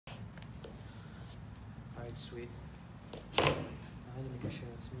Alright, sweet. אני מקשר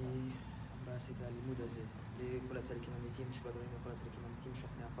עצמי בעשית הלימוד הזה לכל הצדיקים האמיתיים שבדברים לכל הצדיקים האמיתיים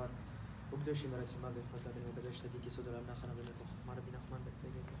שוכני עפר וקדושים ברצמה והחלטה בן מקדש צדיק יסוד עולם נחן אבן חוכמה רבי נחמן בן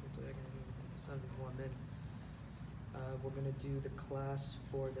פייגל כחותו יגן וסל ומואמן. We're going to do the class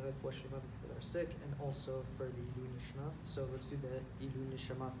for the refuah shlema that are sick and also for the Ilui Nishma. So let's do the Ilui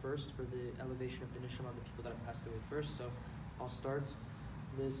Nishma first for the elevation of the Nishma of the people that have passed away first. So I'll start.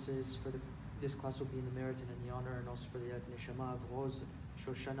 This class will be in the merit and in the honor and also for the Nishama of Rose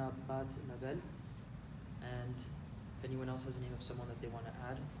Shoshana Bat Nabel. And if anyone else has a name of someone that they want to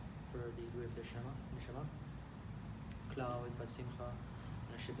add for the Ilui of the Nishama. Klau, Bat Simcha,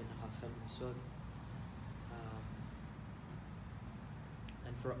 Nashib ben Nachachel Misod.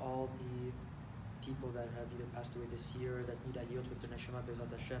 And for all the people that have either passed away this year that need aliyot with the neshama bezat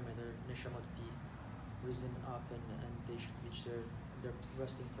Hashem, and their neshama to be risen up and they should reach their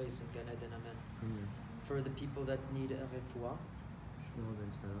resting place in Gan Eden, amen. For the people that need a refuah,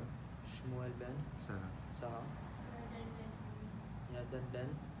 Shmuel ben Sarah, Yadan ben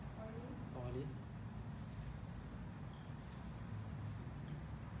Orly,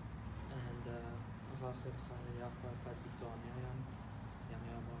 and Rachel Khan Yafa Pat Victor Miriam,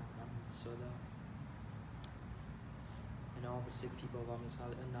 Soda, and all the sick people of Am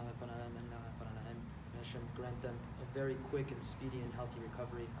Yisrael, and Hashem grant them a very quick and speedy and healthy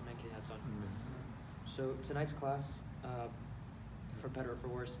recovery. Amen. So tonight's class, for better or for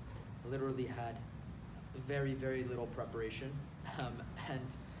worse, literally had very, very little preparation,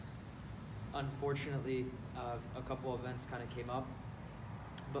 and unfortunately, a couple events kind of came up.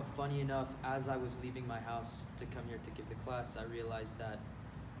 But funny enough, as I was leaving my house to come here to give the class, I realized that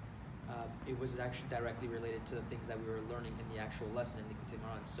it was actually directly related to the things that we were learning in the actual lesson in Likutei.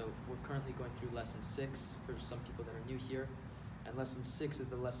 So we're currently going through lesson 6 for some people that are new here, and lesson 6 is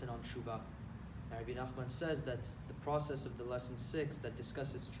the lesson on tshuva. Rabbi Nachman says that the process of the lesson 6 that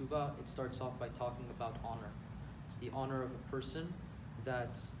discusses tshuva, it starts off by talking about honor. It's the honor of a person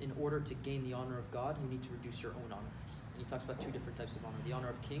that in order to gain the honor of God, you need to reduce your own honor. And he talks about 2 different types of honor, the honor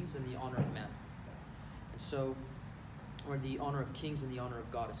of kings and the honor of man. And so, or the honor of kings and the honor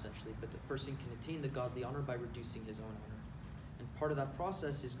of God, essentially. But the person can attain the godly honor by reducing his own honor. And part of that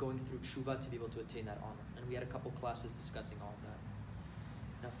process is going through tshuva to be able to attain that honor. And we had a couple classes discussing all of that.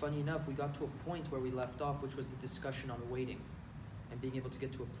 Now, funny enough, we got to a point where we left off, which was the discussion on waiting. And being able to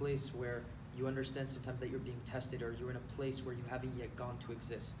get to a place where you understand sometimes that you're being tested, or you're in a place where you haven't yet gone to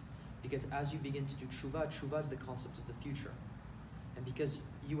exist. Because as you begin to do tshuva, tshuva is the concept of the future. And because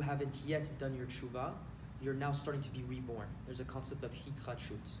you haven't yet done your tshuva, you're now starting to be reborn. There's a concept of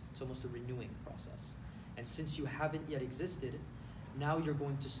hitchadshut. It's almost a renewing process. And since you haven't yet existed, now you're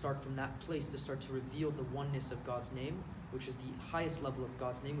going to start from that place to start to reveal the oneness of God's name, which is the highest level of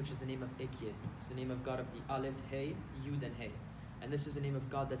God's name, which is the name of Ekyeh. It's the name of God of the Aleph, Hey, Yud, and Hey. And this is a name of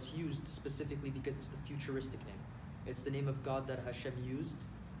God that's used specifically because it's the futuristic name. It's the name of God that Hashem used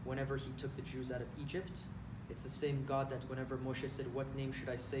whenever he took the Jews out of Egypt. It's the same God that whenever Moshe said, what name should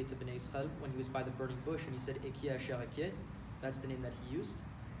I say to Bnei Israel, when he was by the burning bush and he said, Ekyeh Asher Ekyeh, that's the name that he used.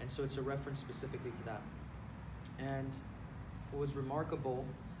 And so it's a reference specifically to that. And what was remarkable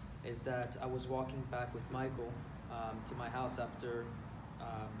is that I was walking back with Michael to my house after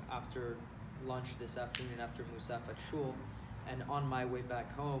lunch this afternoon, after Musaf at Shul. And on my way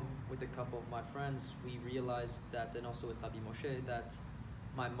back home with a couple of my friends, we realized that, and also with Rabbi Moshe, that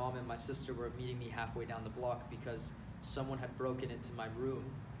my mom and my sister were meeting me halfway down the block because someone had broken into my room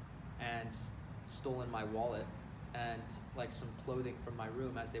and stolen my wallet and like some clothing from my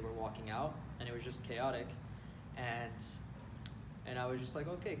room as they were walking out, and it was just chaotic. And I was just like,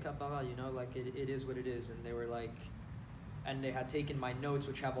 okay, kapara, you know, like it is what it is. And they were like, and they had taken my notes,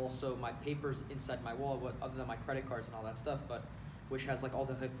 which have also my papers inside my wallet, other than my credit cards and all that stuff, but which has like all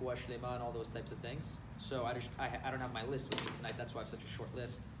the refuah shlema and all those types of things. So I don't have my list with me tonight. That's why I have such a short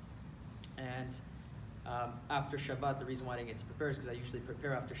list. And after Shabbat, the reason why I didn't get to prepare is because I usually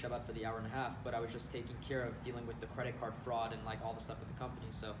prepare after Shabbat for the hour and a half, but I was just taking care of dealing with the credit card fraud and like all the stuff with the company.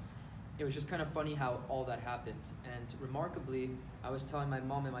 So it was just kind of funny how all that happened. And remarkably, I was telling my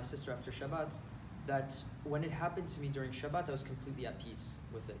mom and my sister after Shabbat that when it happened to me during Shabbat, I was completely at peace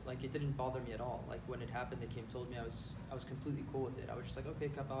with it. Like it didn't bother me at all. Like when it happened, they came, told me, I was completely cool with it. I was just like, okay,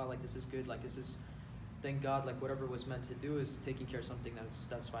 kapara, like this is good. Like this is, thank God, like whatever was meant to do is taking care of something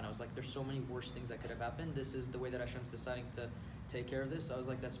that's fine. I was like, there's so many worse things that could have happened. This is the way that Hashem's deciding to take care of this. So I was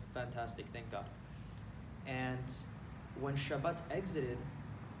like, that's fantastic, thank God. And when Shabbat exited,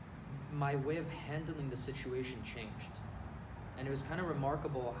 my way of handling the situation changed. And it was kind of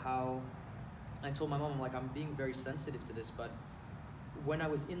remarkable how I told my mom, I'm like, I'm being very sensitive to this, but when I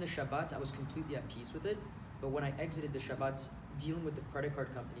was in the Shabbat, I was completely at peace with it. But when I exited the Shabbat, dealing with the credit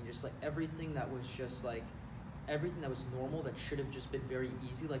card company, just like everything that was just like, everything that was normal that should have just been very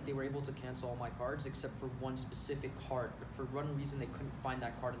easy, like they were able to cancel all my cards except for one specific card, but for one reason they couldn't find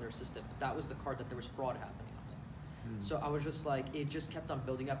that card in their system. But that was the card that there was fraud happening on it. So I was just like, it just kept on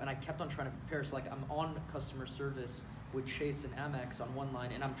building up, and I kept on trying to prepare. So like I'm on customer service with Chase and Amex on one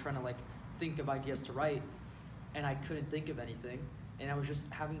line, and I'm trying to like think of ideas to write, and I couldn't think of anything, and I was just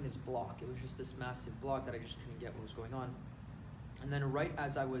having this block. It was just this massive block that I just couldn't get what was going on. And then right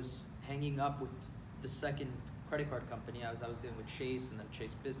as I was hanging up with the second credit card company, I was dealing with Chase and then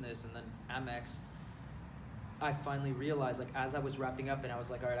Chase Business and then Amex, I finally realized, like as I was wrapping up and I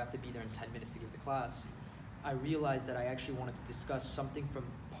was like, all right, I have to be there in 10 minutes to give the class, I realized that I actually wanted to discuss something from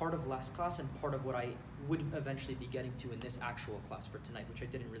part of last class and part of what I would eventually be getting to in this actual class for tonight, which I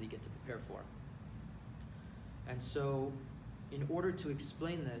didn't really get to prepare for. And so in order to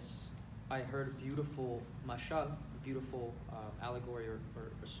explain this, I heard a beautiful mashal, a beautiful allegory or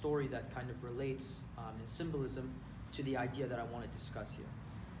story that kind of relates in symbolism to the idea that I want to discuss here.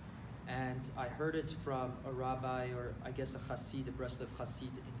 And I heard it from a rabbi, or I guess a chassid, a Breslov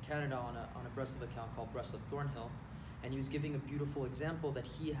chassid in Canada on a Breslov account called Breslov Thornhill. And he was giving a beautiful example that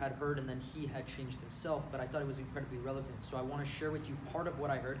he had heard and then he had changed himself, but I thought it was incredibly relevant. So I want to share with you part of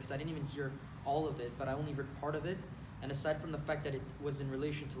what I heard, because I didn't even hear all of it, but I only heard part of it. And aside from the fact that it was in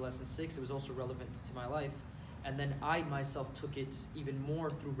relation to lesson 6, it was also relevant to my life. And then I myself took it even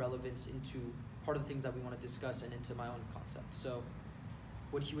more through relevance into part of the things that we want to discuss and into my own concept. So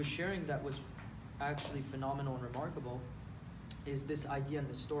what he was sharing that was actually phenomenal and remarkable is this idea in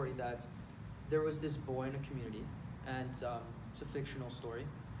the story that there was this boy in a community, and it's a fictional story,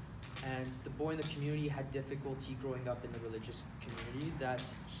 and the boy in the community had difficulty growing up in the religious community, that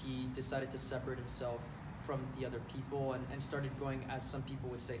he decided to separate himself from the other people and started going, as some people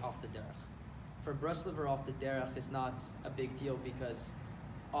would say, off the derech. For Breslov, off the derech is not a big deal, because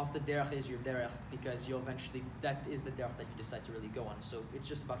off the derech is your derech, because you'll eventually, that is the derech that you decide to really go on. So it's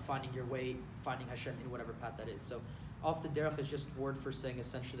just about finding your way, finding Hashem in whatever path that is. So off the derech is just word for saying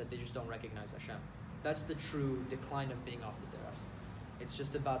essentially that they just don't recognize Hashem. That's the true decline of being off the derech. It's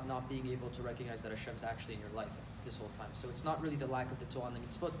just about not being able to recognize that Hashem's actually in your life this whole time. So it's not really the lack of the Torah and the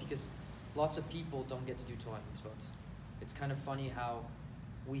mitzvot, because lots of people don't get to do Torah and mitzvot. It's kind of funny how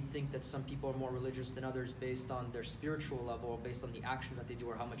we think that some people are more religious than others based on their spiritual level, or based on the actions that they do,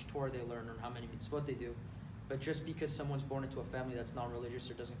 or how much Torah they learn, or how many mitzvot they do. But just because someone's born into a family that's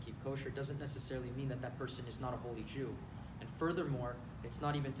non-religious or doesn't keep kosher doesn't necessarily mean that that person is not a holy Jew. And furthermore, it's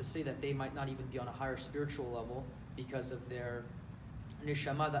not even to say that they might not even be on a higher spiritual level because of their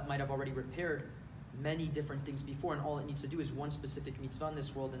neshama that might have already repaired many different things before, and all it needs to do is one specific mitzvah in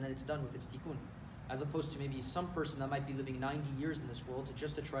this world, and then it's done with its tikkun. As opposed to maybe some person that might be living 90 years in this world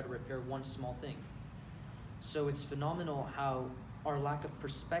just to try to repair one small thing. So it's phenomenal how our lack of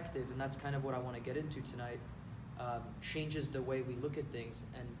perspective, and that's kind of what I want to get into tonight, changes the way we look at things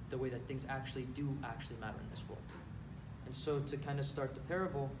and the way that things actually matter in this world. And so to kind of start the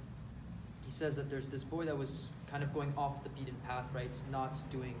parable, he says that there's this boy that was kind of going off the beaten path, right? Not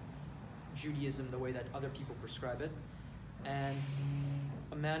doing Judaism the way that other people prescribe it. And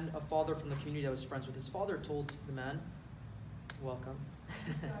a father from the community that was friends with his father told the man, welcome.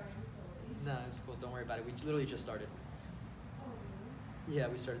 Sorry. No, it's cool, don't worry about it. We literally just started. Oh, really? Yeah,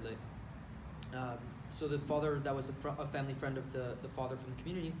 we started late. So the father that was a family friend of the father from the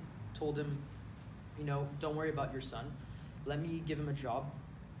community told him, don't worry about your son. Let me give him a job,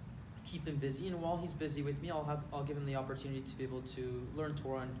 keep him busy, and while he's busy with me, I'll give him the opportunity to be able to learn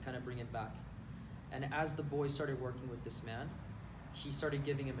Torah and kind of bring it back. And as the boy started working with this man, he started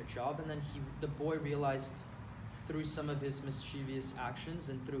giving him a job, and then the boy realized through some of his mischievous actions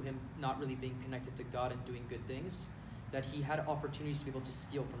and through him not really being connected to God and doing good things, that he had opportunities to be able to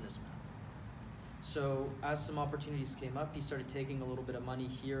steal from this man. So as some opportunities came up, he started taking a little bit of money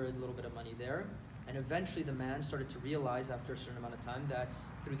here, a little bit of money there, and eventually the man started to realize after a certain amount of time that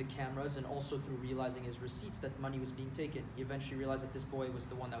through the cameras and also through realizing his receipts that money was being taken. He eventually realized that this boy was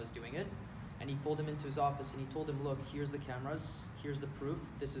the one that was doing it, and he pulled him into his office and he told him, look, here's the cameras, here's the proof,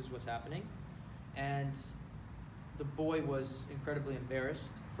 this is what's happening. And the boy was incredibly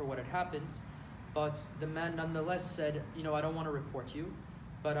embarrassed for what had happened, but the man nonetheless said, I don't want to report you,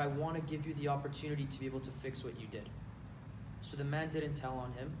 but I want to give you the opportunity to be able to fix what you did. So the man didn't tell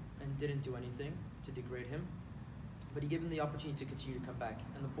on him and didn't do anything to degrade him, but he gave him the opportunity to continue to come back.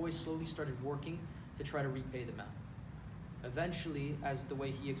 And the boy slowly started working to try to repay the man. Eventually, as the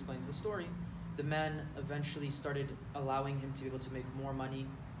way he explains the story, the man eventually started allowing him to be able to make more money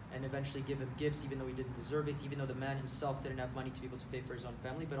and eventually give him gifts even though he didn't deserve it, even though the man himself didn't have money to be able to pay for his own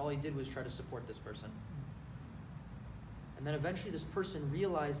family, but all he did was try to support this person. And then eventually this person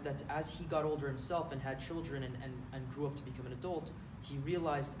realized that as he got older himself and had children and grew up to become an adult, he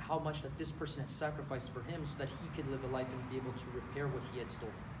realized how much that this person had sacrificed for him so that he could live a life and be able to repair what he had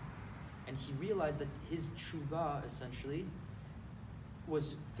stolen. And he realized that his tshuva, essentially,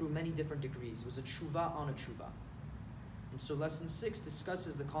 was through many different degrees. It was a tshuva on a tshuva. And so lesson 6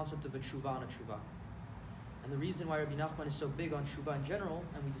 discusses the concept of a tshuva on a tshuva. And the reason why Rabbi Nachman is so big on tshuva in general,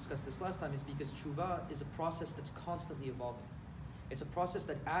 and we discussed this last time, is because tshuva is a process that's constantly evolving. It's a process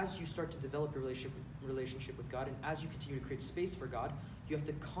that as you start to develop your relationship with God, and as you continue to create space for God, you have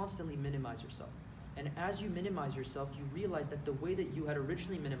to constantly minimize yourself. And as you minimize yourself, you realize that the way that you had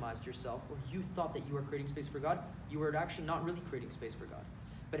originally minimized yourself, or you thought that you were creating space for God, you were actually not really creating space for God.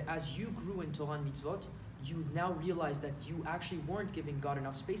 But as you grew in Torah and mitzvot, you now realize that you actually weren't giving God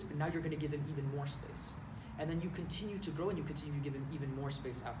enough space, but now you're going to give him even more space. And then you continue to grow and you continue to give him even more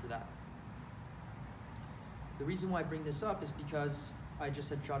space after that. The reason why I bring this up is because I just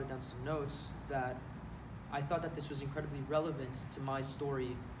had jotted down some notes that I thought that this was incredibly relevant to my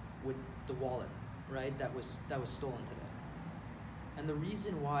story with the wallet, right, that was stolen today. And the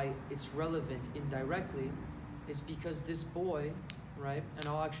reason why it's relevant indirectly is because this boy, right, and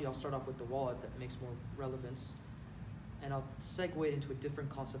I'll start off with the wallet that makes more relevance, and I'll segue it into a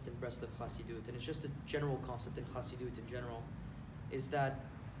different concept in Breslov Chassidut, and it's just a general concept in Chassidut in general, is that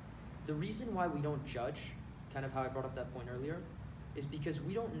the reason why we don't judge, kind of how I brought up that point earlier, is because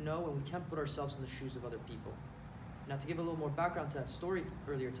we don't know and we can't put ourselves in the shoes of other people. Now, to give a little more background to that story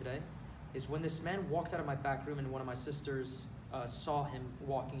earlier today, is when this man walked out of my back room and one of my sisters saw him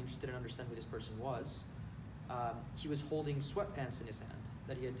walking and just didn't understand who this person was, he was holding sweatpants in his hand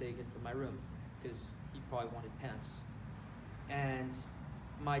that he had taken from my room because he probably wanted pants. And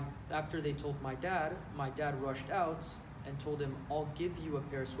after they told my dad rushed out and told him, I'll give you a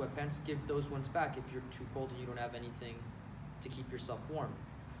pair of sweatpants, give those ones back if you're too cold and you don't have anything to keep yourself warm.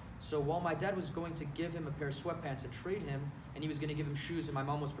 So while my dad was going to give him a pair of sweatpants and trade him, and he was going to give him shoes, and my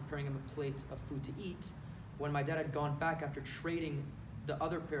mom was preparing him a plate of food to eat, when my dad had gone back after trading the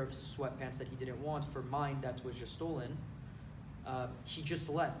other pair of sweatpants that he didn't want for mine that was just stolen, he just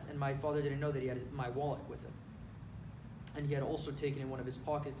left, and my father didn't know that he had my wallet with him. And he had also taken in one of his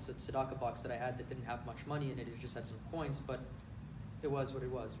pockets a tzedakah box that I had that didn't have much money in it. It just had some coins, but it was what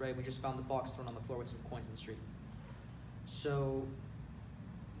it was, right? We just found the box thrown on the floor with some coins in the street. So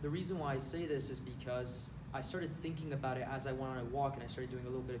the reason why I say this is because I started thinking about it as I went on a walk, and I started doing a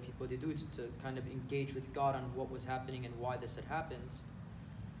little bit of hitbodedut to kind of engage with God on what was happening and why this had happened.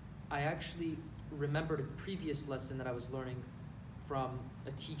 I actually remembered a previous lesson that I was learning from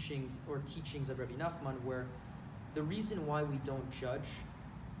a teaching or teachings of Rabbi Nachman, where the reason why we don't judge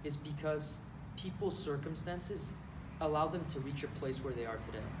is because people's circumstances allow them to reach a place where they are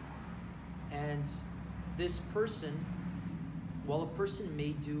today. And this person, while a person may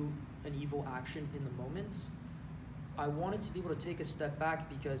do an evil action in the moment, I wanted to be able to take a step back,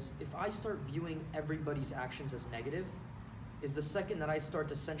 because if I start viewing everybody's actions as negative, is the second that I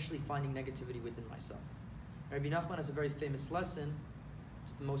start essentially finding negativity within myself. Rabbi Nachman has a very famous lesson.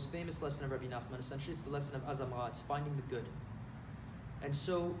 It's the most famous lesson of Rabbi Nachman, essentially. It's the lesson of Azamra. It's finding the good. And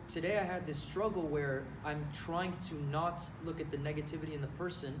so today I had this struggle where I'm trying to not look at the negativity in the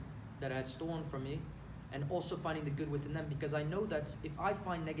person that had stolen from me, and also finding the good within them, because I know that if I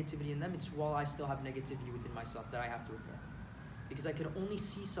find negativity in them, it's while I still have negativity within myself that I have to repair. Because I can only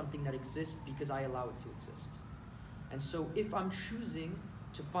see something that exists because I allow it to exist. And so if I'm choosing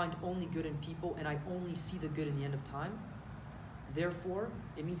to find only good in people and I only see the good in the end of time, therefore,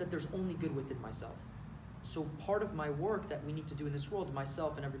 it means that there's only good within myself. So part of my work that we need to do in this world,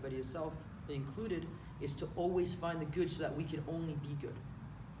 myself and everybody else included, is to always find the good so that we can only be good.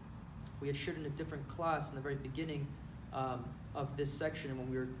 We had shared in a different class in the very beginning of this section, when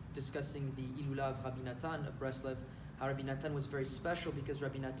we were discussing the Ilula of Rabbi Natan of Breslov, how Rabbi Natan was very special because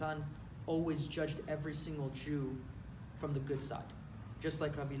Rabbi Natan always judged every single Jew from the good side, just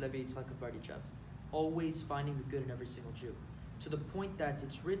like Rabbi Levi Yitzchak of Bardichev, always finding the good in every single Jew, to the point that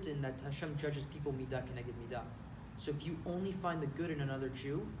it's written that Hashem judges people midah keneged midah. So if you only find the good in another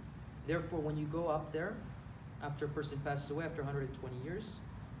Jew, therefore when you go up there, after a person passes away after 120 years,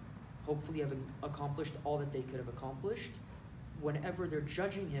 hopefully having accomplished all that they could have accomplished, whenever they're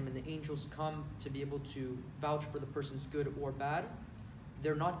judging him and the angels come to be able to vouch for the person's good or bad,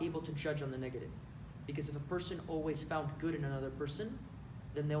 they're not able to judge on the negative. Because if a person always found good in another person,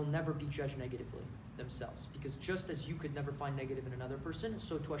 then they'll never be judged negatively themselves. Because just as you could never find negative in another person,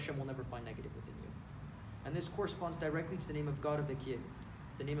 so too Hashem will never find negative within you. And this corresponds directly to the name of God of Ekiyeh.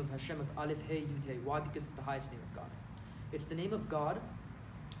 the name of Hashem of Aleph, Hey, Yud, Hey. Why? Because it's the highest name of God. It's the name of God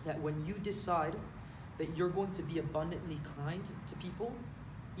that when you decide that you're going to be abundantly kind to people,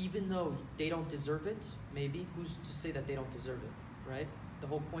 even though they don't deserve it, maybe, who's to say that they don't deserve it, right? The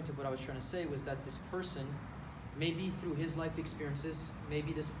whole point of what I was trying to say was that this person, maybe through his life experiences,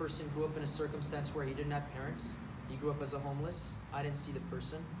 maybe this person grew up in a circumstance where he didn't have parents, he grew up as a homeless, I didn't see the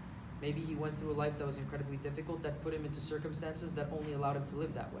person. Maybe he went through a life that was incredibly difficult that put him into circumstances that only allowed him to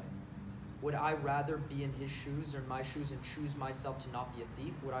live that way. Would I rather be in his shoes or in my shoes and choose myself to not be a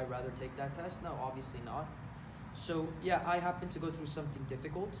thief? Would I rather take that test? No, obviously not. So yeah, I happen to go through something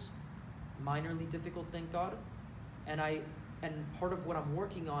difficult, minorly difficult, thank God. And part of what I'm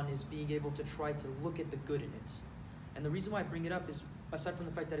working on is being able to try to look at the good in it. And the reason why I bring it up is, aside from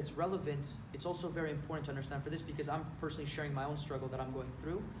the fact that it's relevant, it's also very important to understand for this because I'm personally sharing my own struggle that I'm going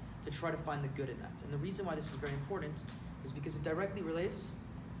through to try to find the good in that. And the reason why this is very important is because it directly relates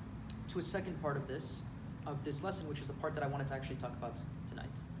to a second part of this lesson, which is the part that I wanted to actually talk about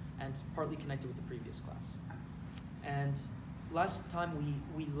tonight, and partly connected with the previous class. And last time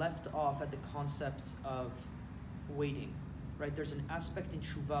we left off at the concept of waiting, right? There's an aspect in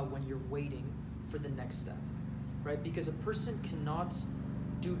tshuva when you're waiting for the next step, right? Because a person cannot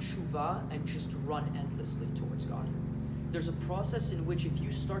do tshuva and just run endlessly towards God. There's a process in which if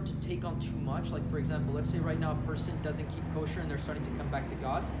you start to take on too much, like for example, let's say right now a person doesn't keep kosher and they're starting to come back to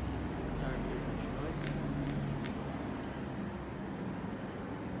God. Sorry if there's extra noise.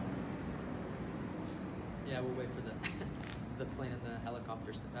 Yeah, we'll wait for the plane and the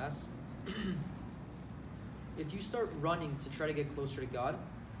helicopters to pass. If you start running to try to get closer to God,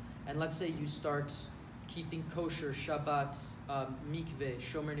 and let's say you start keeping kosher, Shabbat, mikveh,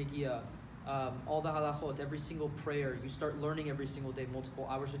 shomer negia, all the halachot, every single prayer, you start learning every single day, multiple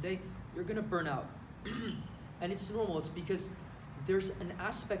hours a day, you're going to burn out. And it's normal. It's because there's an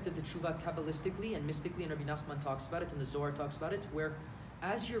aspect of the tshuva kabbalistically and mystically, and Rabbi Nachman talks about it, and the Zohar talks about it, where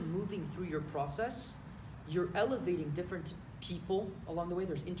as you're moving through your process, you're elevating different people along the way.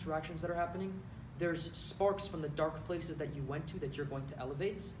 There's interactions that are happening. There's sparks from the dark places that you went to that you're going to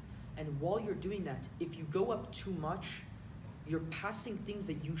elevate. And while you're doing that, if you go up too much, you're passing things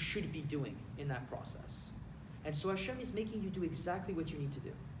that you should be doing in that process. And so Hashem is making you do exactly what you need to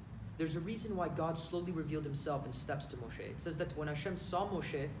do. There's a reason why God slowly revealed himself in steps to Moshe. It says that when Hashem saw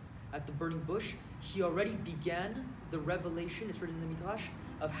Moshe at the burning bush, he already began the revelation, it's written in the Midrash,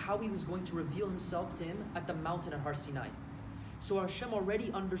 of how he was going to reveal himself to him at the mountain at Har Sinai. So Hashem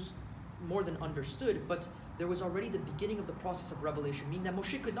already more than understood, but there was already the beginning of the process of revelation, meaning that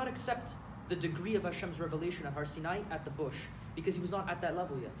Moshe could not accept the degree of Hashem's revelation at Har Sinai at the bush, because he was not at that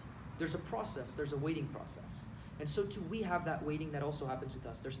level yet. There's a process, there's a waiting process. And so too, we have that waiting that also happens with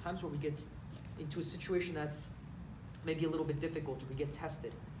us. There's times where we get into a situation that's maybe a little bit difficult, or we get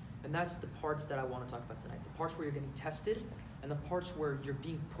tested. And that's the parts that I want to talk about tonight. The parts where you're getting tested, and the parts where you're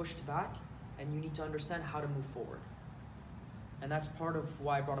being pushed back, and you need to understand how to move forward. And that's part of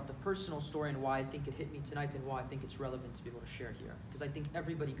why I brought up the personal story and why I think it hit me tonight and why I think it's relevant to be able to share here. Because I think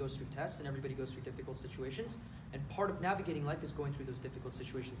everybody goes through tests and everybody goes through difficult situations. And part of navigating life is going through those difficult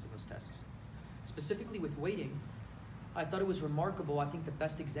situations and those tests. Specifically with waiting, I thought it was remarkable. I think the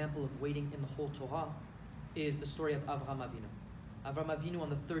best example of waiting in the whole Torah is the story of Avraham Avinu. Avraham Avinu on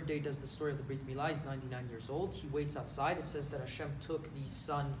the third day does the story of the Brit Milah. He's 99 years old. He waits outside. It says that Hashem took the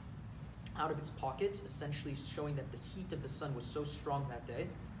sun out of its pocket, essentially showing that the heat of the sun was so strong that day.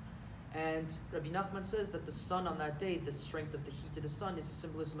 And Rabbi Nachman says that the sun on that day, the strength of the heat of the sun, is a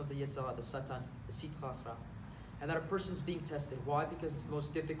symbolism of the Yetzirah, the Satan, the Sitra Achra. And that a person's being tested. Why? Because it's the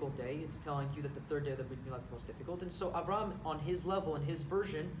most difficult day. It's telling you that the third day of the Brit Milah is the most difficult. And so Avraham, on his level, in his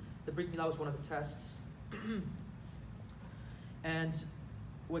version, the Brit Milah was one of the tests. And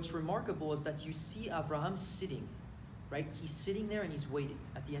what's remarkable is that you see Avraham sitting, right? He's sitting there and he's waiting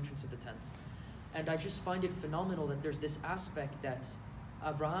at the entrance of the tent. And I just find it phenomenal that there's this aspect that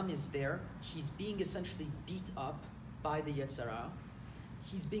Avraham is there. He's being essentially beat up by the Yetzirah.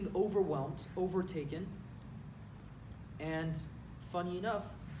 He's being overwhelmed, overtaken. And funny enough,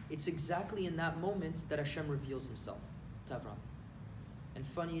 it's exactly in that moment that Hashem reveals himself to Avraham. And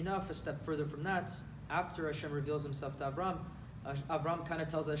funny enough, a step further from that, after Hashem reveals himself to Avraham, Avram kind of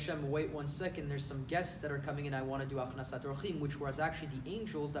tells Hashem, wait 1 second, there's some guests that are coming in, I want to do Achnasat Orchim, which was actually the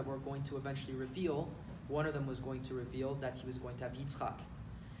angels that were going to eventually reveal, one of them was going to reveal that he was going to have Yitzchak.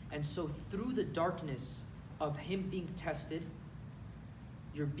 And so through the darkness of him being tested,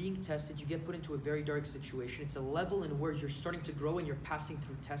 you're being tested, you get put into a very dark situation. It's a level in where you're starting to grow and you're passing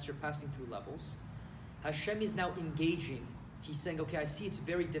through tests, you're passing through levels. Hashem is now engaging. He's saying, okay, I see it's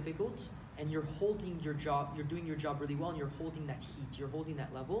very difficult, and you're holding your job, you're doing your job really well, and you're holding that heat, you're holding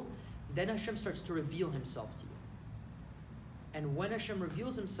that level, then Hashem starts to reveal himself to you. And when Hashem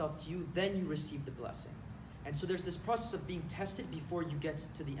reveals himself to you, then you receive the blessing. And so there's this process of being tested before you get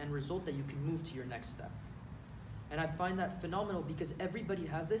to the end result that you can move to your next step. And I find that phenomenal because everybody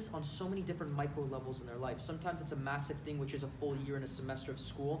has this on so many different micro levels in their life. Sometimes it's a massive thing, which is a full year and a semester of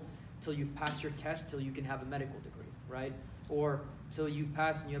school till you pass your test, till you can have a medical degree, right? Or till you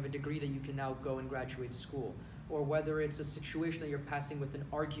pass and you have a degree that you can now go and graduate school. Or whether it's a situation that you're passing with an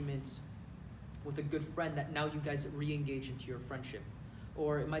argument with a good friend that now you guys re-engage into your friendship.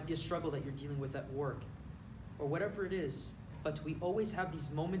 Or it might be a struggle that you're dealing with at work. Or whatever it is. But we always have these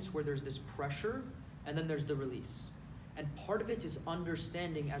moments where there's this pressure and then there's the release. And part of it is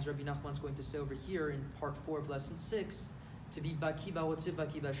understanding, as Rabbi Nachman's going to say over here in part 4 of lesson 6, to be baki ba'otzeh,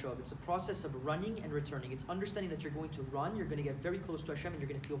 baki ba'shov. It's a process of running and returning. It's understanding that you're going to run, you're going to get very close to Hashem, and you're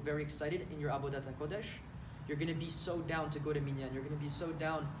going to feel very excited in your avodat HaKodesh. You're going to be so down to go to minyan. You're going to be so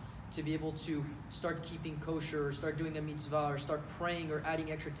down to be able to start keeping kosher, or start doing a mitzvah, or start praying, or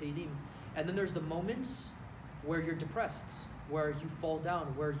adding extra teilim. And then there's the moments where you're depressed, where you fall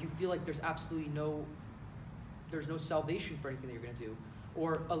down, where you feel like there's no salvation for anything that you're going to do.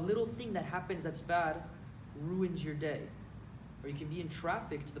 Or a little thing that happens that's bad ruins your day. Or you can be in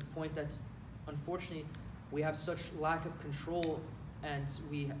traffic to the point that, unfortunately, we have such lack of control and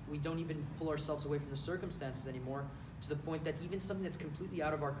we don't even pull ourselves away from the circumstances anymore, to the point that even something that's completely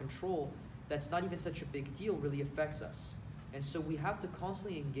out of our control, that's not even such a big deal, really affects us. And so we have to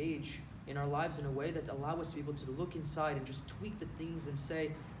constantly engage in our lives in a way that allow us to be able to look inside and just tweak the things and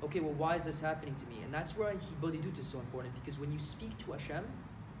say, okay, well, why is this happening to me? And that's why Hibodidut is so important, because when you speak to Hashem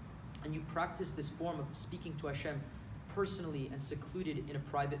and you practice this form of speaking to Hashem personally and secluded in a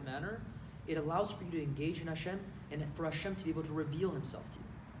private manner, it allows for you to engage in Hashem and for Hashem to be able to reveal himself to you,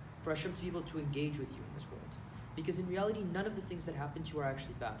 for Hashem to be able to engage with you in this world. Because in reality, none of the things that happen to you are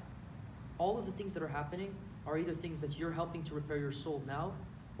actually bad. All of the things that are happening are either things that you're helping to repair your soul now,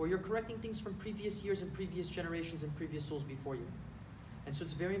 or you're correcting things from previous years and previous generations and previous souls before you. And so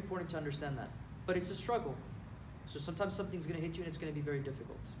it's very important to understand that. But it's a struggle. So sometimes something's going to hit you and it's going to be very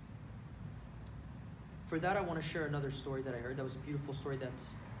difficult. For that, I want to share another story that I heard. That was a beautiful story that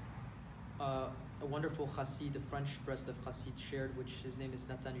a wonderful chassid, a French Breslov chassid, shared, which his name is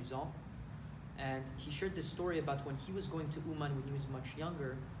Uzan. And he shared this story about when he was going to Uman when he was much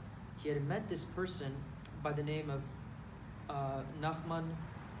younger. He had met this person by the name of Nachman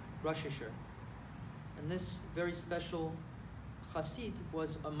Rashisher. And this very special chassid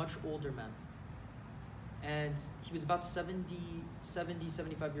was a much older man. And he was about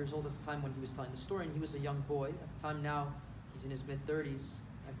 75 years old at the time when he was telling the story, and he was a young boy. At the time now, he's in his mid-30s,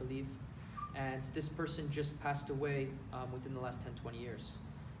 I believe. And this person just passed away within the last 10, 20 years.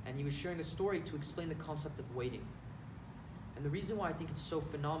 And he was sharing a story to explain the concept of waiting. And the reason why I think it's so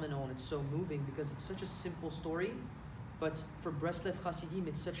phenomenal and it's so moving, because it's such a simple story, but for Breslov Hasidim,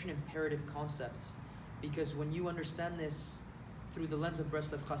 it's such an imperative concept. Because when you understand this through the lens of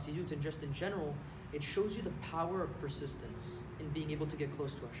Breslov Hasidut and just in general, it shows you the power of persistence in being able to get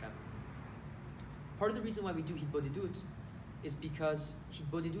close to Hashem. Part of the reason why we do Hibodidut is because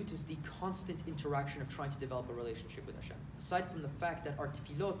Hibodidut is the constant interaction of trying to develop a relationship with Hashem. Aside from the fact that our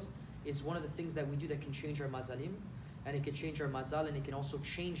tefillot is one of the things that we do that can change our mazalim, and it can change our mazal, and it can also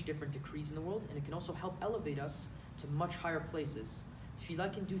change different decrees in the world, and it can also help elevate us to much higher places.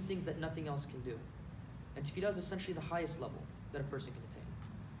 Tefillah can do things that nothing else can do. And tefillah is essentially the highest level that a person can attain.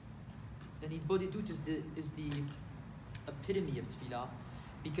 And Hibodidut is the epitome of tefillah,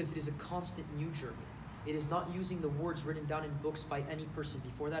 because it is a constant new journey. It is not using the words written down in books by any person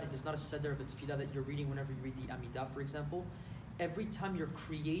before that. It is not a seder of a tefillah that you're reading whenever you read the Amidah, for example. Every time you're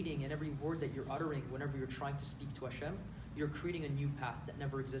creating, and every word that you're uttering whenever you're trying to speak to Hashem, you're creating a new path that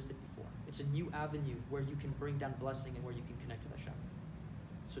never existed before. It's a new avenue where you can bring down blessing and where you can connect with Hashem.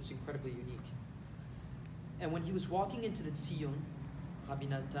 So it's incredibly unique. And when he was walking into the Tziyun, Rabbi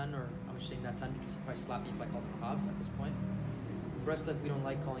Natan, or I'm just saying Natan because he'd probably slap me if I called him Rav at this point. In Breslov, we don't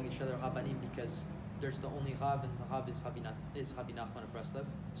like calling each other Rabbanim because there's the only Rav, and the Rav is Rabbi Nachman of Breslov.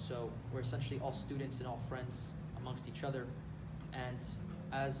 So we're essentially all students and all friends amongst each other. And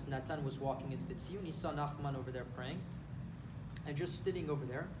as Natan was walking into the Tziyun, he saw Nachman over there praying, and just sitting over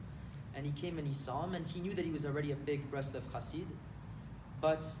there. And he came and he saw him, and he knew that he was already a big Breslov chassid.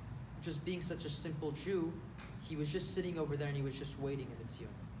 But just being such a simple Jew, he was just sitting over there and he was just waiting in the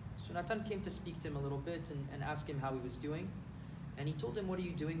Tziyun. So Natan came to speak to him a little bit and ask him how he was doing. And he told him, "What are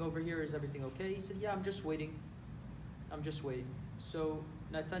you doing over here? Is everything okay?" He said, "Yeah, I'm just waiting. I'm just waiting." So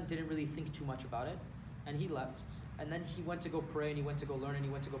Natan didn't really think too much about it. And he left. And then he went to go pray, and he went to go learn, and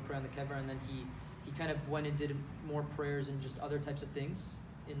he went to go pray on the kever, and then he kind of went and did more prayers and just other types of things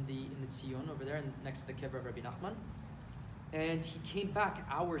in the Tzion over there, and next to the kever of Rabbi Nachman. And he came back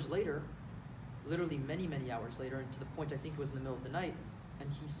hours later, literally many, many hours later, and to the point I think it was in the middle of the night, and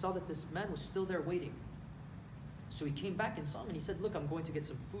he saw that this man was still there waiting. So he came back and saw him, and he said, look, I'm going to get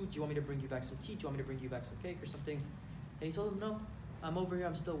some food. Do you want me to bring you back some tea? Do you want me to bring you back some cake or something? And he told him, no, I'm over here,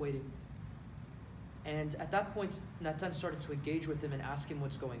 I'm still waiting. And at that point, Natan started to engage with him and ask him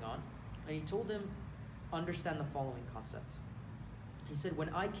what's going on. And he told him, understand the following concept. He said, when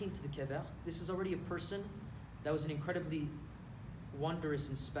I came to the kever, this is already a person that was an incredibly wondrous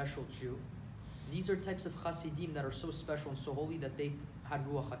and special Jew. These are types of Hasidim that are so special and so holy that they had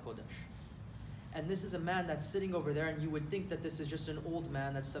Ruach HaKodesh. And this is a man that's sitting over there, and you would think that this is just an old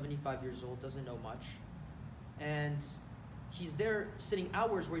man that's 75 years old, doesn't know much. And he's there sitting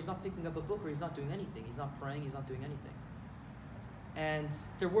hours where he's not picking up a book or he's not doing anything. He's not praying, he's not doing anything. And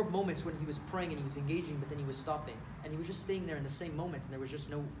there were moments when he was praying and he was engaging, but then he was stopping. And he was just staying there in the same moment, and there was just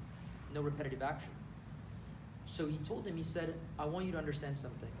no repetitive action. So he told him, he said, I want you to understand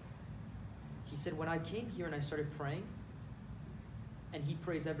something. He said, when I came here and I started praying, and he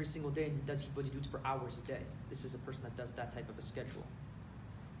prays every single day and does Hibodidut for hours a day. This is a person that does that type of a schedule.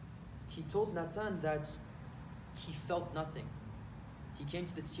 He told Natan that he felt nothing. He came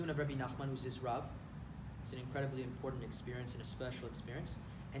to the Tzion of Rabbi Nachman, who's his Rav. It's an incredibly important experience and a special experience.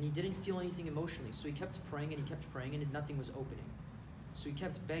 And he didn't feel anything emotionally. So he kept praying and he kept praying and nothing was opening. So he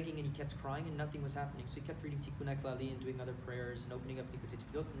kept begging and he kept crying and nothing was happening. So he kept reading Tikkunei Klali and doing other prayers and opening up Likutei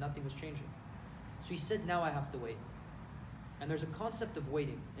and nothing was changing. So he said, now I have to wait. And there's a concept of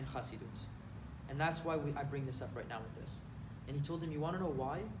waiting in Chassidut. And that's why I bring this up right now with this. And he told him, you want to know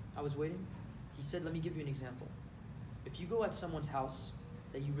why I was waiting? He said, let me give you an example. If you go at someone's house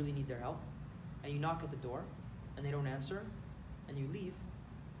that you really need their help, and you knock at the door, and they don't answer, and you leave,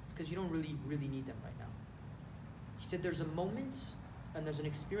 it's because you don't really need them right now. He said there's a moment, and there's an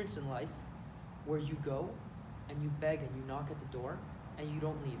experience in life where you go, and you beg, and you knock at the door, and you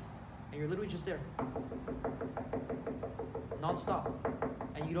don't leave. And you're literally just there, non-stop,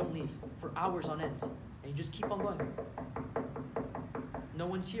 and you don't leave for hours on end, and you just keep on going. No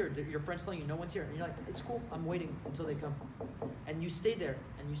one's here. Your friend's telling you no one's here, and you're like, it's cool, I'm waiting until they come. And you stay there,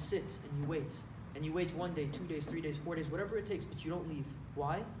 and you sit, and you wait. And you wait 1 day, 2 days, 3 days, 4 days, whatever it takes, but you don't leave.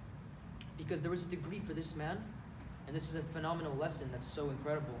 Why? Because there was a degree for this man, and this is a phenomenal lesson that's so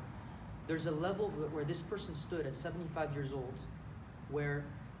incredible. There's a level where this person stood at 75 years old, where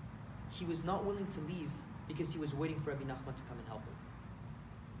he was not willing to leave because he was waiting for Rabbi Nachman to come and help him.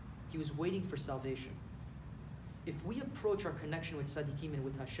 He was waiting for salvation. If we approach our connection with Tzaddikim and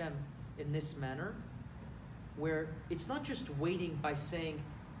with Hashem in this manner, where it's not just waiting by saying,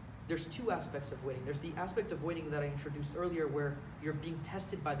 there's two aspects of waiting. There's the aspect of waiting that I introduced earlier, where you're being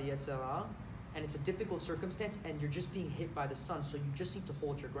tested by the Yetzer Hara, and it's a difficult circumstance, and you're just being hit by the sun, so you just need to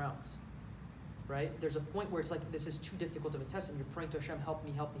hold your ground. Right? There's a point where it's like, this is too difficult of a test, and you're praying to Hashem, help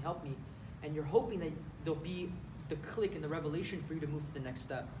me, help me, help me. And you're hoping that there'll be the click and the revelation for you to move to the next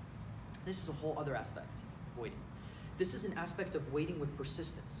step. This is a whole other aspect of waiting. This is an aspect of waiting with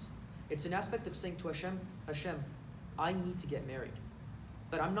persistence. It's an aspect of saying to Hashem, Hashem, I need to get married,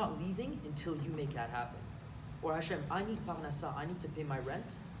 but I'm not leaving until you make that happen. Or Hashem, I need parnasa, I need to pay my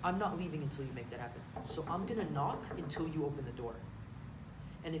rent. I'm not leaving until you make that happen. So I'm gonna knock until you open the door.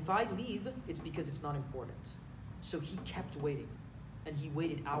 And if I leave, it's because it's not important. So he kept waiting. And he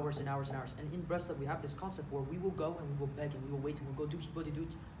waited hours and hours and hours. And in Breslov, we have this concept where we will go and we will beg and we will wait and we'll go do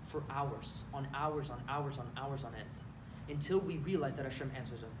Hibodidut for hours, on hours, on hours, on hours on end, until we realize that Hashem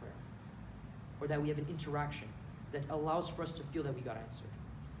answers our prayer. Or that we have an interaction that allows for us to feel that we got answered.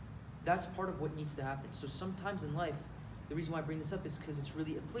 That's part of what needs to happen. So sometimes in life, the reason why I bring this up is because it's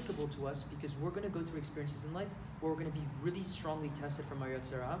really applicable to us, because we're going to go through experiences in life where we're going to be really strongly tested from our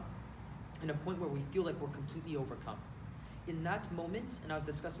Yetzer Hara, in a point where we feel like we're completely overcome. In that moment, and I was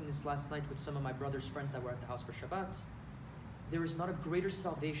discussing this last night with some of my brother's friends that were at the house for Shabbat, there is not a greater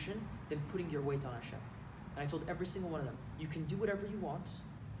salvation than putting your weight on Hashem. And I told every single one of them, you can do whatever you want,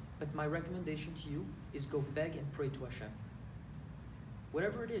 but my recommendation to you is go beg and pray to Hashem.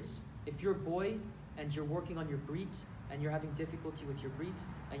 Whatever it is, if you're a boy and you're working on your brit, and you're having difficulty with your brit,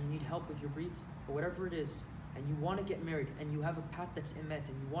 and you need help with your brit, or whatever it is, and you want to get married, and you have a path that's emet,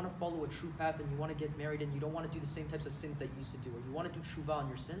 and you want to follow a true path, and you want to get married, and you don't want to do the same types of sins that you used to do, or you want to do tshuva on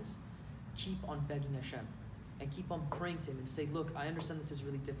your sins, keep on begging Hashem, and keep on praying to Him, and say, look, I understand this is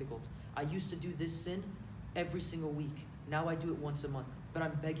really difficult. I used to do this sin every single week. Now I do it once a month, but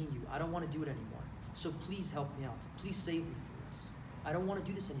I'm begging you. I don't want to do it anymore. So please help me out. Please save me from this. I don't want to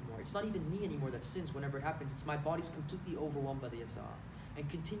do this anymore. It's not even me anymore that sins whenever it happens. It's my body's completely overwhelmed by the Yetzer Hara. And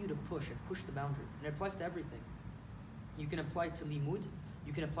continue to push and push the boundary. And it applies to everything. You can apply it to limud.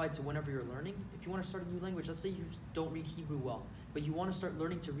 You can apply it to whenever you're learning. If you want to start a new language, let's say you don't read Hebrew well, but you want to start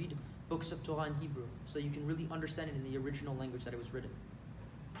learning to read books of Torah in Hebrew so you can really understand it in the original language that it was written.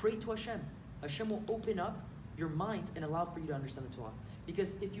 Pray to Hashem. Hashem will open up your mind and allow for you to understand the Torah.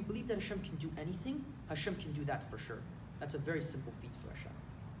 Because if you believe that Hashem can do anything, Hashem can do that for sure. That's a very simple feat for Hashem.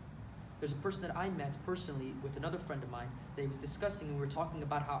 There's a person that I met personally with another friend of mine that he was discussing, and we were talking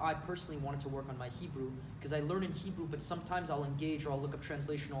about how I personally wanted to work on my Hebrew because I learn in Hebrew, but sometimes I'll engage or I'll look up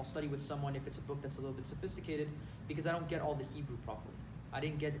translation or I'll study with someone if it's a book that's a little bit sophisticated because I don't get all the Hebrew properly. I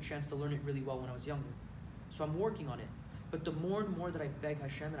didn't get a chance to learn it really well when I was younger. So I'm working on it. But the more and more that I beg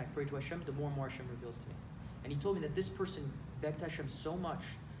Hashem and I pray to Hashem, the more and more Hashem reveals to me. And he told me that this person begged Hashem so much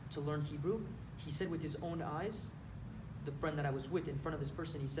to learn Hebrew, he said with his own eyes, the friend that I was with in front of this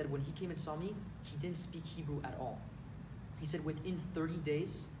person, he said when he came and saw me, he didn't speak Hebrew at all. He said within 30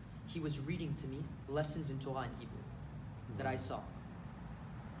 days, he was reading to me lessons in Torah in Hebrew that I saw.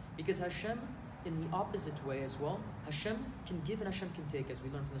 Because Hashem, in the opposite way as well, Hashem can give and Hashem can take, as we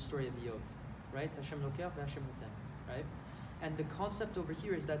learn from the story of Yov, right? Hashem loker and Hashem noten, right? And the concept over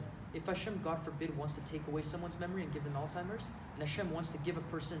here is that if Hashem, God forbid, wants to take away someone's memory and give them Alzheimer's, and Hashem wants to give a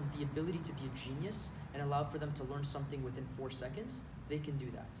person the ability to be a genius and allow for them to learn something within 4 seconds, they can do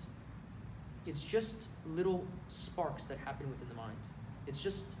that. It's just little sparks that happen within the mind. It's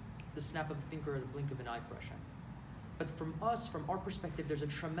just the snap of a finger or the blink of an eye for Hashem. But from us, from our perspective, there's a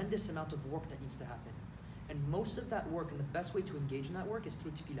tremendous amount of work that needs to happen. And most of that work, and the best way to engage in that work is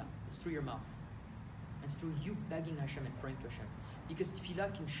through tefillah. It's through your mouth. It's through you begging Hashem and praying to Hashem. Because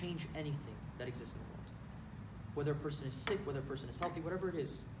tefillah can change anything that exists in the world. Whether a person is sick, whether a person is healthy, whatever it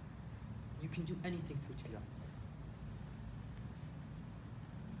is, you can do anything through tefillah.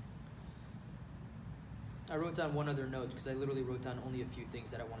 I wrote down one other note because I literally wrote down only a few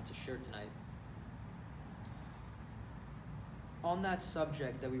things that I wanted to share tonight. On that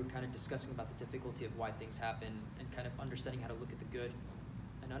subject that we were kind of discussing about the difficulty of why things happen and kind of understanding how to look at the good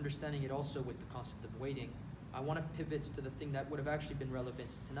and understanding it also with the concept of waiting, I want to pivot to the thing that would have actually been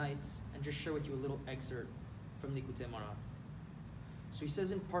relevant tonight and just share with you a little excerpt from Likutei Moharan. So he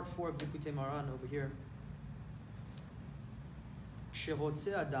says in part 4 of Likutei Moharan over here,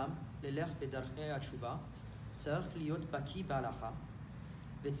 כשרוצה אדם ללך בדרכי התשובה, צריך להיות בקיא בהלכה,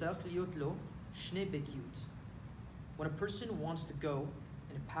 וצריך להיות לו שני בקיאות. When a person wants to go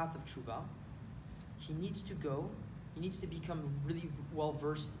in a path of tshuva, he needs to become really well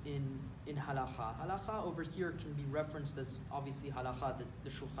versed in halacha. Halacha over here can be referenced as obviously halacha, the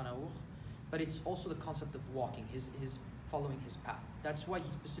Shulchan Aruch, but it's also the concept of walking, his following his path. That's why he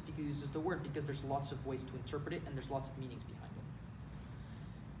specifically uses the word, because there's lots of ways to interpret it and there's lots of meanings behind it.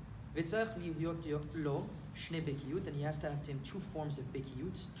 V'tzarech liyot lo shnei bekiyut, and he has to have to him 2 forms of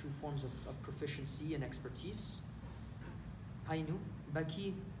bekiyut, 2 forms of proficiency and expertise. Hainu,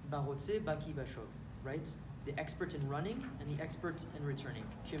 baki barotze, baki bashov, right? The expert in running and the expert in returning.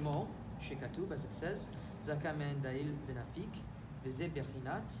 Kemo, shekatuv, as it says, zaka men da'il v'nafik, v'ze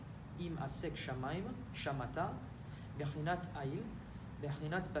bechinat, im asek shamayim, shamata, bechinat ayil,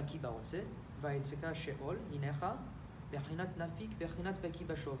 bechinat baki barotze, va'etzeka sheol, inecha, bechinat nafik, bechinat baki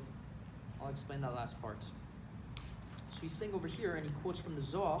bashov. I'll explain that last part. So he's saying over here, and he quotes from the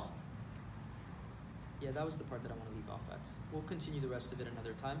Zohar. Yeah, that was the part that I want to leave off at. We'll continue the rest of it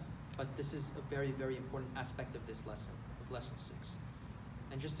another time, but this is a very, very important aspect of this lesson, of lesson 6.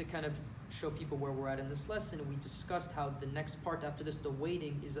 And just to kind of show people where we're at in this lesson, we discussed how the next part after this, the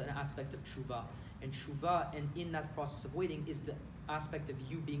waiting, is an aspect of tshuva. And tshuva, and in that process of waiting, is the aspect of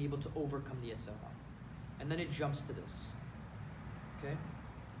you being able to overcome the Yetzer Hara. And then it jumps to this. Okay?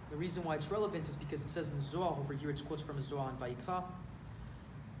 The reason why it's relevant is because it says in the Zohar over here, it's quotes from a Zohar in Vayikra.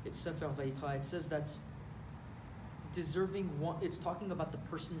 It's Sefer Vayikra. It says that deserving one, it's talking about the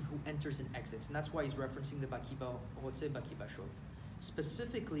person who enters and exits, and that's why he's referencing the Baki Barotze, Baki Bashov.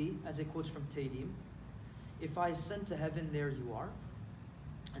 Specifically, as it quotes from Tehillim, if I ascend to heaven, there you are,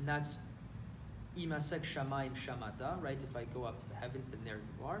 and that's Imasek Shamayim Shamata, right? If I go up to the heavens, then there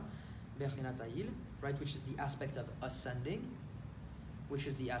you are. Bechinat Ayil, right? Which is the aspect of ascending, which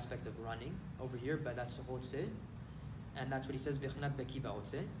is the aspect of running over here, but that's Rotze, and that's what he says. Bechinat Baki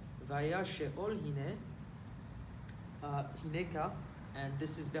Barotze, Vaya Sheol Hine. Hineka, and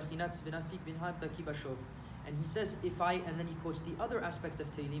this is Bechinat V'nafik Binhat Baki Bashov. And he says, and then he quotes the other aspect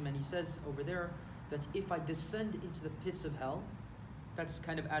of Tehillim, and he says over there that if I descend into the pits of hell, that's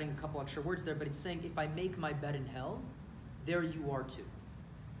kind of adding a couple extra words there, but it's saying if I make my bed in hell, there you are too.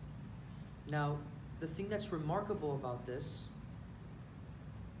 Now, the thing that's remarkable about this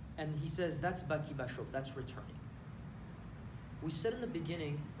And he says that's baki bashov, that's returning. We said in the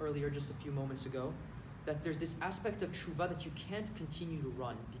beginning, earlier, just a few moments ago, that there's this aspect of tshuva that you can't continue to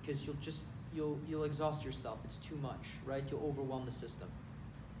run because you'll exhaust yourself. It's too much, right? You'll overwhelm the system.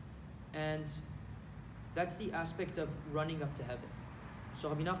 And that's the aspect of running up to heaven. So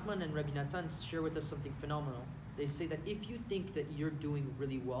Rabbi Nachman and Rabbi Natan share with us something phenomenal. They say that if you think that you're doing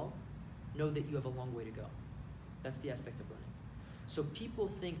really well, know that you have a long way to go. That's the aspect of running. So people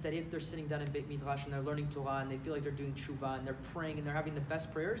think that if they're sitting down in Beit Midrash and they're learning Torah and they feel like they're doing tshuva and they're praying and they're having the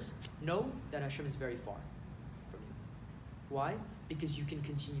best prayers, know that Hashem is very far from you. Why? Because you can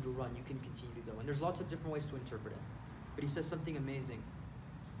continue to run, you can continue to go. And there's lots of different ways to interpret it. But he says something amazing.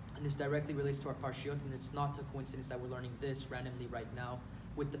 And this directly relates to our parshiot, and it's not a coincidence that we're learning this randomly right now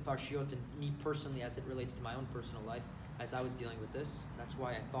with the parshiot and me personally as it relates to my own personal life as I was dealing with this. That's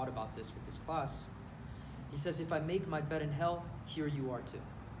why I thought about this with this class. He says, if I make my bed in hell, here you are too.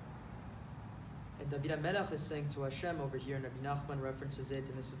 And David HaMelech is saying to Hashem over here, and Rabbi Nachman references it,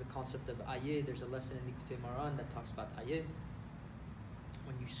 and this is the concept of ayeh. There's a lesson in Likutei Moharan that talks about ayeh.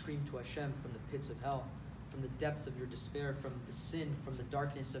 When you scream to Hashem from the pits of hell, from the depths of your despair, from the sin, from the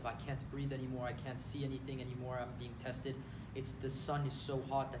darkness of I can't breathe anymore, I can't see anything anymore, I'm being tested. It's the sun is so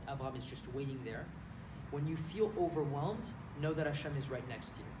hot that Avraham is just waiting there. When you feel overwhelmed, know that Hashem is right next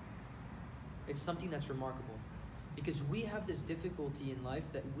to you. It's something that's remarkable. Because we have this difficulty in life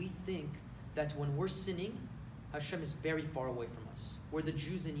that we think that when we're sinning, Hashem is very far away from us. We're the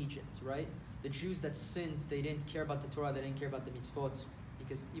Jews in Egypt, right? The Jews that sinned, they didn't care about the Torah, they didn't care about the mitzvot.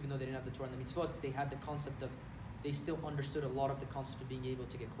 Because even though they didn't have the Torah and the mitzvot, they had the concept of, they still understood a lot of the concept of being able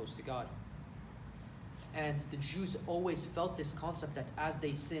to get close to God. And the Jews always felt this concept that as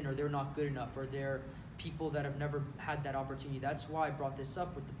they sin, or they're not good enough, or they're people that have never had that opportunity. That's why I brought this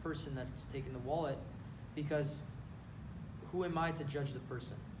up with the person that's taken the wallet, because who am I to judge the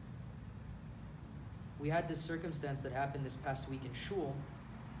person? We had this circumstance that happened this past week in shul,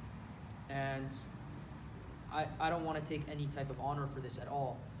 and I don't want to take any type of honor for this at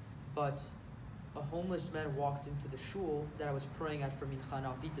all, but a homeless man walked into the shul that I was praying at for Mincha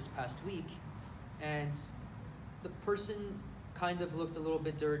Navit this past week, and the person kind of looked a little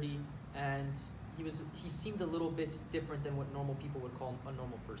bit dirty, and he seemed a little bit different than what normal people would call a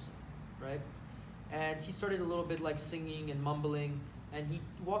normal person, right? And he started a little bit like singing and mumbling, and he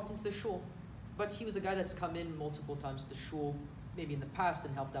walked into the shul. But he was a guy that's come in multiple times to the shul, maybe in the past,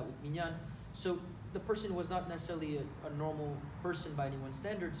 and helped out with minyan. So the person was not necessarily a normal person by anyone's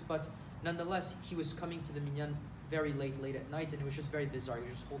standards, but nonetheless, he was coming to the minyan very late at night, and it was just very bizarre. He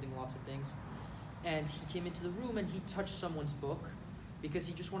was just holding lots of things. And he came into the room and he touched someone's book because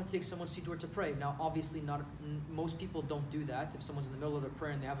he just wanted to take someone's siddur to pray. Now, obviously, most people don't do that. If someone's in the middle of their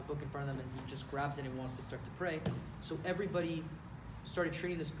prayer and they have a book in front of them and he just grabs it and wants to start to pray. So everybody started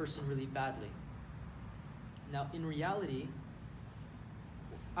treating this person really badly. Now, in reality,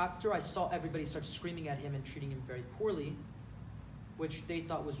 after I saw everybody start screaming at him and treating him very poorly, which they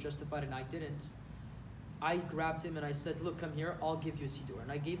thought was justified and I didn't, I grabbed him and I said, look, come here, I'll give you a siddur.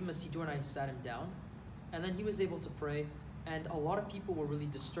 And I gave him a siddur and I sat him down. And then he was able to pray. And a lot of people were really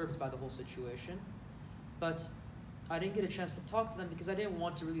disturbed by the whole situation. But I didn't get a chance to talk to them because I didn't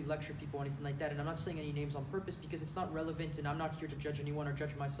want to really lecture people or anything like that. And I'm not saying any names on purpose because it's not relevant and I'm not here to judge anyone or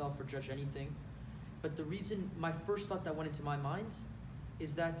judge myself or judge anything. But the reason, my first thought that went into my mind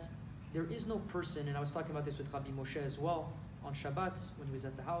is that there is no person, and I was talking about this with Rabbi Moshe as well on Shabbat when he was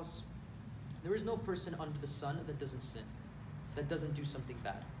at the house, there is no person under the sun that doesn't sin, that doesn't do something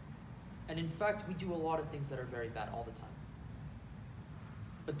bad. And in fact, we do a lot of things that are very bad all the time.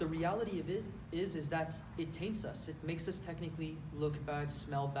 But the reality of it is that it taints us. It makes us technically look bad,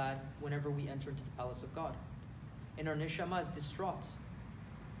 smell bad whenever we enter into the palace of God. And our neshama is distraught.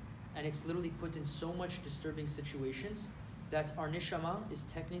 And it's literally put in so much disturbing situations that our neshama is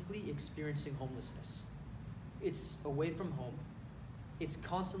technically experiencing homelessness. It's away from home. It's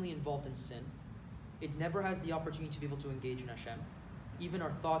constantly involved in sin. It never has the opportunity to be able to engage in Hashem. Even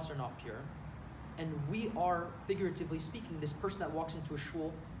our thoughts are not pure. And we are, figuratively speaking, this person that walks into a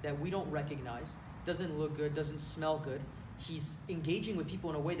shul that we don't recognize, doesn't look good, doesn't smell good. He's engaging with people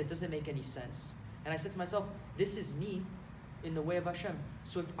in a way that doesn't make any sense. And I said to myself, this is me in the way of Hashem.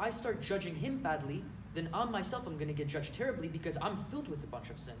 So if I start judging him badly, then I myself am going to get judged terribly because I'm filled with a bunch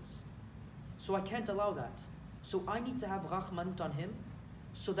of sins. So I can't allow that. So I need to have rachmanut on him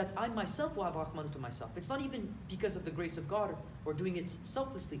so that I myself will have rachmanut on myself. It's not even because of the grace of God or doing it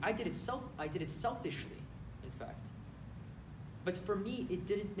selflessly. I did it selfishly, in fact. But for me, it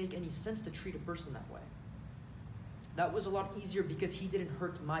didn't make any sense to treat a person that way. That was a lot easier because he didn't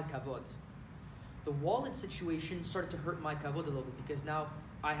hurt my kavod. The wallet situation started to hurt my kavod a little bit because now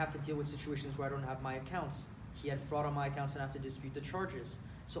I have to deal with situations where I don't have my accounts. He had fraud on my accounts and I have to dispute the charges.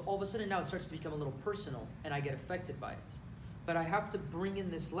 So all of a sudden now it starts to become a little personal and I get affected by it. But I have to bring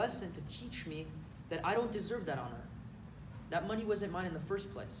in this lesson to teach me that I don't deserve that honor. That money wasn't mine in the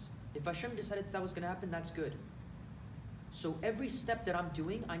first place. If Hashem decided that was going to happen, that's good. So every step that I'm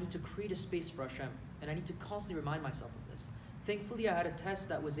doing, I need to create a space for Hashem. And I need to constantly remind myself of this. Thankfully, I had a test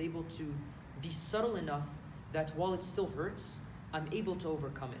that was able to be subtle enough that while it still hurts, I'm able to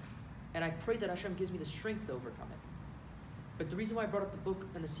overcome it. And I pray that Hashem gives me the strength to overcome it. But the reason why I brought up the book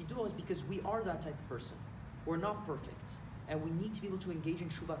and the Siddur is because we are that type of person. We're not perfect. And we need to be able to engage in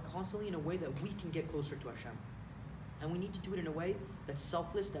Shuvah constantly in a way that we can get closer to Hashem. And we need to do it in a way that's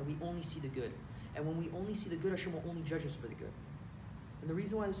selfless, that we only see the good. And when we only see the good, Hashem will only judge us for the good. And the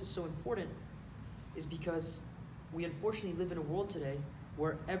reason why this is so important is because we unfortunately live in a world today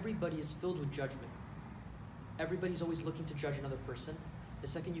where everybody is filled with judgment. Everybody's always looking to judge another person. The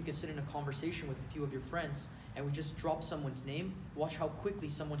second you can sit in a conversation with a few of your friends and we just drop someone's name, watch how quickly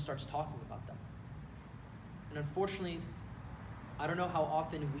someone starts talking about them. And unfortunately, I don't know how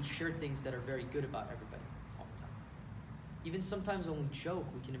often we share things that are very good about everybody all the time. Even sometimes when we joke,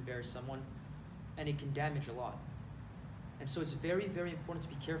 we can embarrass someone and it can damage a lot. And so it's very, very important to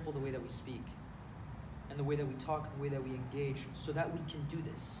be careful the way that we speak and the way that we talk and the way that we engage so that we can do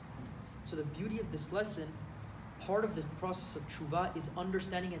this. So the beauty of this lesson, part of the process of tshuva is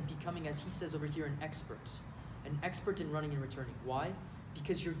understanding and becoming, as he says over here, an expert in running and returning. Why?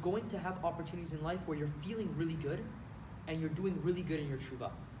 Because you're going to have opportunities in life where you're feeling really good and you're doing really good in your tshuva.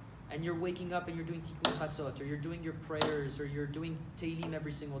 And you're waking up and you're doing tikkun chatzot, or you're doing your prayers, or you're doing tehillim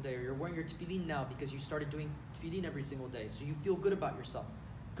every single day, or you're wearing your tefillin now because you started doing tefillin every single day. So you feel good about yourself.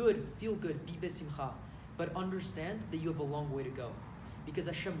 Good, feel good, be besimcha. But understand that you have a long way to go. Because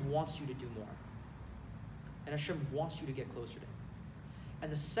Hashem wants you to do more. And Hashem wants you to get closer to Him.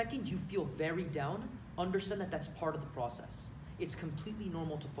 And the second you feel very down, understand that that's part of the process. It's completely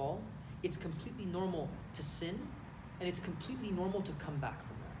normal to fall. It's completely normal to sin. And it's completely normal to come back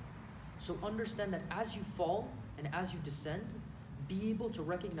from there. So understand that as you fall and as you descend, be able to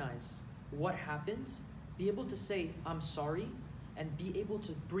recognize what happened, be able to say, I'm sorry, and be able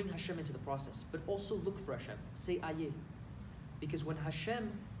to bring Hashem into the process. But also look for Hashem. Say ayeh. Because when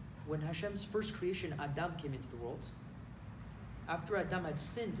Hashem's first creation, Adam, came into the world, after Adam had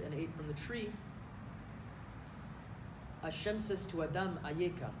sinned and ate from the tree, Hashem says to Adam,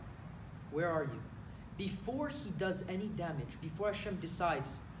 Ayeka, where are you? Before he does any damage, before Hashem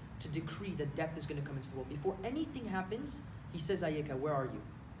decides to decree that death is going to come into the world, before anything happens, he says, Ayeka, where are you?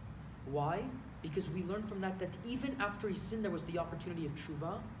 Why? Because we learn from that even after he sinned, there was the opportunity of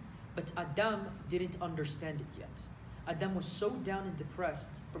tshuva, but Adam didn't understand it yet. Adam was so down and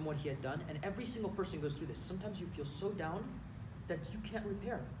depressed from what he had done, and every single person goes through this. Sometimes you feel so down that you can't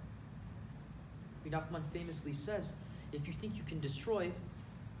repair. Nachman famously says, if you think you can destroy,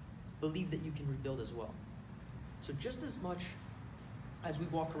 believe that you can rebuild as well. So just as much as we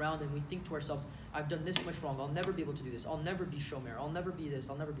walk around and we think to ourselves, I've done this much wrong, I'll never be able to do this, I'll never be shomer, I'll never be this,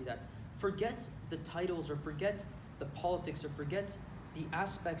 I'll never be that. Forget the titles, or forget the politics, or forget the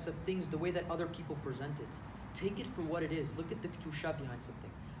aspects of things the way that other people present it. Take it for what it is. Look at the kedusha behind something.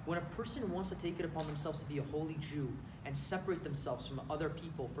 When a person wants to take it upon themselves to be a holy Jew and separate themselves from other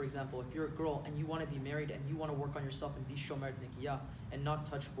people, for example, if you're a girl and you want to be married and you want to work on yourself and be shomer nikiyah and not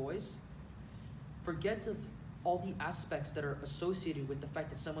touch boys, forget of all the aspects that are associated with the fact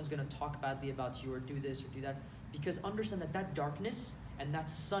that someone's going to talk badly about you or do this or do that, because understand that that darkness and that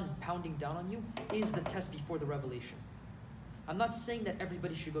sun pounding down on you is the test before the revelation. I'm not saying that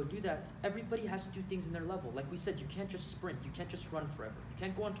everybody should go do that. Everybody has to do things in their level. Like we said, you can't just sprint. You can't just run forever. You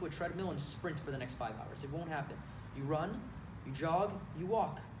can't go onto a treadmill and sprint for the next 5 hours. It won't happen. You run, you jog, you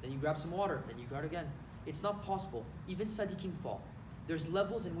walk. Then you grab some water. Then you go out again. It's not possible. Even tzaddikim fall. There's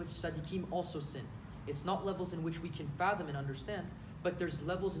levels in which tzaddikim also sin. It's not levels in which we can fathom and understand, but there's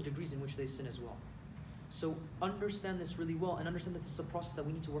levels and degrees in which they sin as well. So understand this really well and understand that this is a process that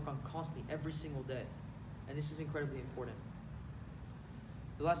we need to work on constantly every single day. And this is incredibly important.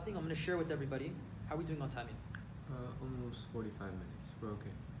 The last thing I'm going to share with everybody, how are we doing on timing? Almost 45 minutes. We're okay.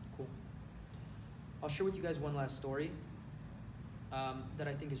 Cool. I'll share with you guys one last story that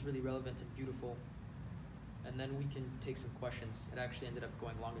I think is really relevant and beautiful. And then we can take some questions. It actually ended up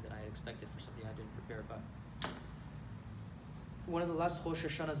going longer than I had expected for something I didn't prepare about. One of the last Rosh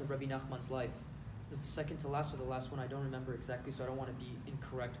Hashanahs of Rabbi Nachman's life. It was the second to last or the last one. I don't remember exactly, so I don't want to be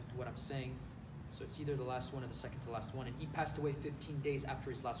incorrect with what I'm saying. So it's either the last one or the second to last one. And he passed away 15 days after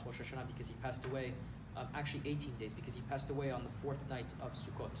his last Rosh Hashanah because he passed away, actually 18 days, because he passed away on the 4th night of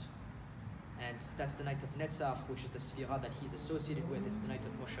Sukkot. And that's the night of Netzach, which is the Sphira that he's associated with. It's the night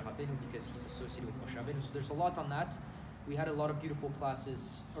of Moshe Rabbeinu because he's associated with Moshe Rabbeinu. So there's a lot on that. We had a lot of beautiful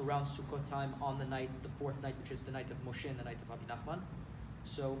classes around Sukkot time on the night, the fourth night, which is the night of Moshe and the night of Rabbi Nachman.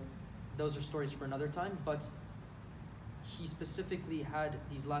 So those are stories for another time. But he specifically had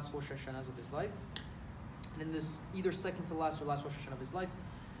these last Rosh Hashanahs of his life. And in this either second to last or last Rosh Hashanah of his life,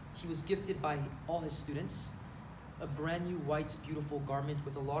 he was gifted by all his students a brand new white, beautiful garment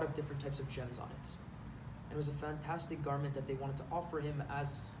with a lot of different types of gems on it. And it was a fantastic garment that they wanted to offer him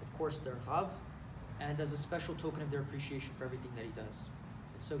as, of course, their Rav, and as a special token of their appreciation for everything that he does.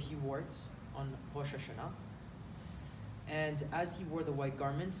 And so he wore it on Rosh Hashanah. And as he wore the white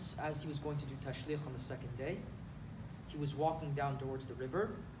garments, as he was going to do Tashlich on the second day, he was walking down towards the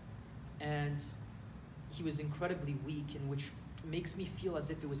river, and he was incredibly weak, in which makes me feel as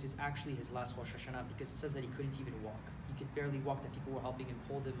if it was actually his last Rosh Hashanah, because it says that he couldn't even walk. He could barely walk, that people were helping him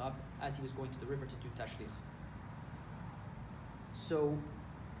hold him up as he was going to the river to do Tashlich. So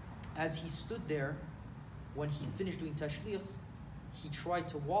as he stood there, when he finished doing Tashlich, he tried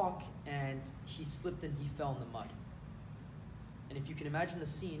to walk and he slipped and he fell in the mud. And if you can imagine the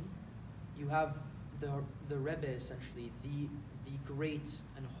scene, you have the Rebbe, essentially, the great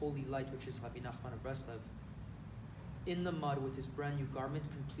and holy light, which is Rabbi Nachman of Breslov, in the mud with his brand new garment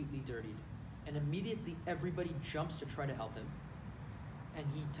completely dirtied. And immediately everybody jumps to try to help him. And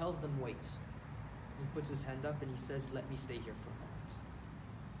he tells them, wait. He puts his hand up and he says, let me stay here for a moment.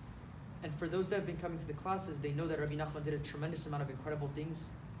 And for those that have been coming to the classes, they know that Rabbi Nachman did a tremendous amount of incredible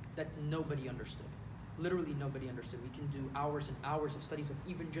things that nobody understood. Literally nobody understood. We can do hours and hours of studies of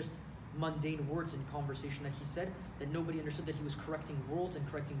even just mundane words in conversation that he said that nobody understood, that he was correcting worlds and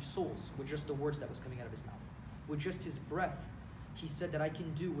correcting souls with just the words that was coming out of his mouth. With just his breath, he said that I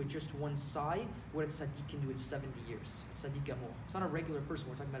can do with just one sigh what a tzaddik can do in 70 years. A tzaddik gamor. It's not a regular person,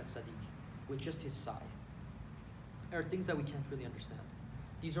 we're talking about a tzaddik. With just his sigh. There are things that we can't really understand.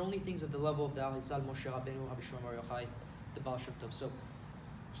 These are only things of the level of the Al-Hizal, Moshe Rabbeinu, Rabbi Shimon Bar Yochai, the Baal Shem Tov. So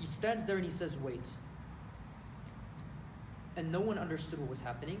he stands there and he says, wait. And no one understood what was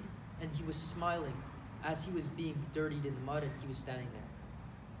happening, and he was smiling as he was being dirtied in the mud, and he was standing there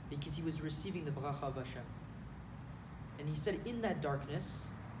because he was receiving the bracha of Hashem. And he said, in that darkness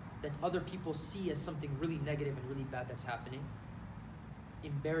that other people see as something really negative and really bad that's happening,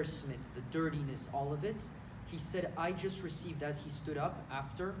 embarrassment, the dirtiness, all of it, he said, I just received, as he stood up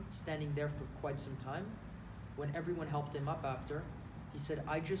after standing there for quite some time, when everyone helped him up after, he said,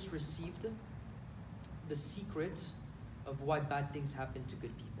 I just received the secret of why bad things happen to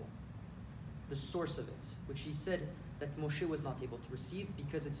good people. The source of it, which he said that Moshe was not able to receive,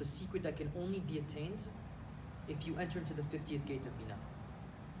 because it's a secret that can only be attained if you enter into the 50th gate of Binah.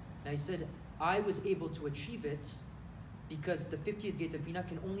 Now he said, I was able to achieve it because the 50th gate of Binah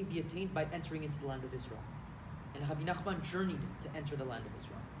can only be attained by entering into the land of Israel. And Rabbi Nachman journeyed to enter the land of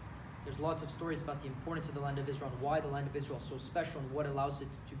Israel. There's lots of stories about the importance of the land of Israel and why the land of Israel is so special and what allows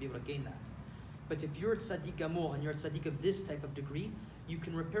it to be able to gain that. But if you're a tzaddik gamor and you're a tzaddik of this type of degree, you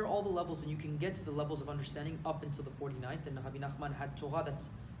can repair all the levels and you can get to the levels of understanding up until the 49th. And Rabbi Nachman had Torah that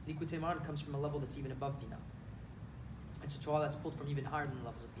Likutei Moharan comes from a level that's even above Binah. It's a Torah that's pulled from even higher than the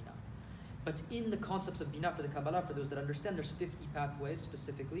levels of Binah. But in the concepts of Binah for the Kabbalah, for those that understand, there's 50 pathways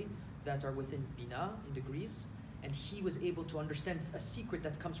specifically that are within Binah in degrees. And he was able to understand a secret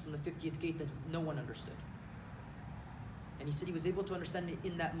that comes from the 50th gate that no one understood. And he said he was able to understand it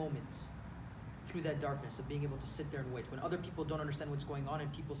in that moment, through that darkness of being able to sit there and wait. When other people don't understand what's going on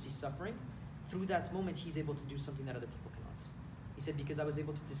and people see suffering, through that moment he's able to do something that other people cannot. He said, because I was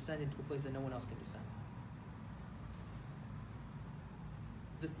able to descend into a place that no one else can descend.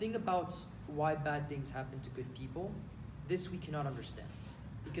 The thing about why bad things happen to good people, this we cannot understand,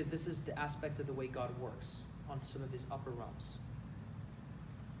 because this is the aspect of the way God works on some of his upper realms.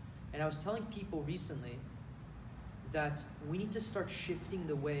 And I was telling people recently that we need to start shifting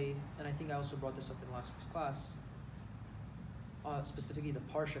the way, and I think I also brought this up in last week's class, specifically the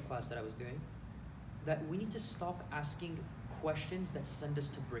Parsha class that I was doing, that we need to stop asking questions that send us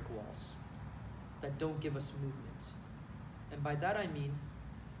to brick walls, that don't give us movement. And by that I mean,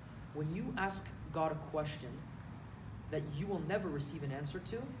 when you ask God a question that you will never receive an answer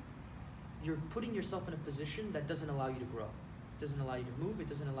to, you're putting yourself in a position that doesn't allow you to grow. It doesn't allow you to move, it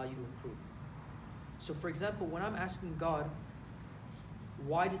doesn't allow you to improve. So for example, when I'm asking God,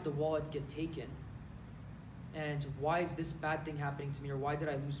 why did the wallet get taken? And why is this bad thing happening to me? Or why did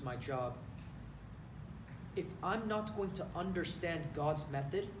I lose my job? If I'm not going to understand God's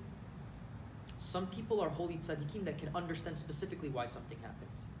method, some people are holy tzaddikim that can understand specifically why something happened.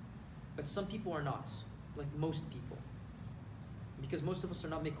 But some people are not, like most people. because most of us are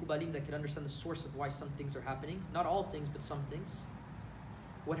not mekubalim that can understand the source of why some things are happening. Not all things, but some things.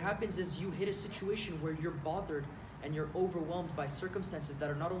 What happens is you hit a situation where you're bothered and you're overwhelmed by circumstances that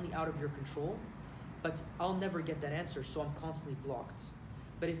are not only out of your control, but I'll never get that answer, so I'm constantly blocked.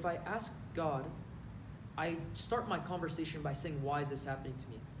 But if I ask God, I start my conversation by saying, why is this happening to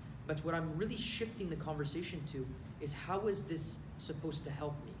me? But what I'm really shifting the conversation to is, how is this supposed to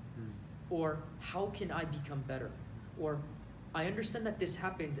help me? Or how can I become better? Or I understand that this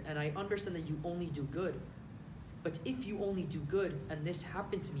happened and I understand that you only do good. But if you only do good and this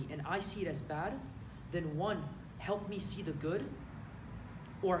happened to me and I see it as bad, then one, help me see the good,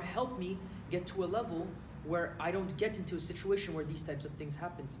 or help me get to a level where I don't get into a situation where these types of things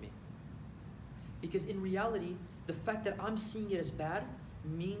happen to me. Because in reality, the fact that I'm seeing it as bad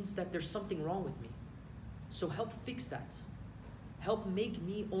means that there's something wrong with me. So help fix that. Help make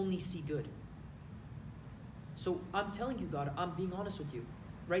me only see good. So I'm telling you, God, I'm being honest with you.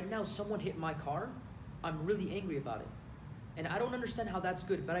 Right now, someone hit my car. I'm really angry about it. And I don't understand how that's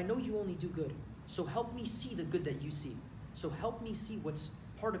good, but I know you only do good. So help me see the good that you see. So help me see what's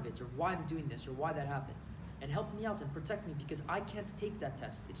part of it, or why I'm doing this, or why that happened. And help me out and protect me, because I can't take that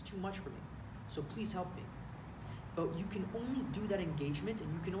test. It's too much for me. So please help me. But you can only do that engagement,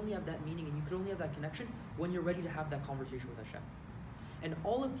 and you can only have that meaning, and you can only have that connection when you're ready to have that conversation with Hashem. And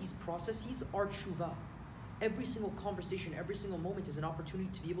all of these processes are tshuva. Every single conversation, every single moment is an opportunity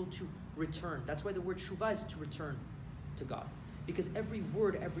to be able to return. That's why the word tshuva is to return to God. Because every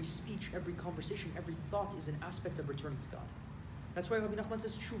word, every speech, every conversation, every thought is an aspect of returning to God. That's why Rabbi Nachman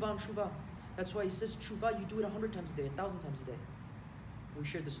says tshuva and tshuva. That's why he says tshuva, you do it 100 times a day, 1,000 times a day. We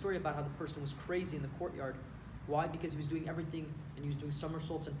shared the story about how the person was crazy in the courtyard. Why? Because he was doing everything and he was doing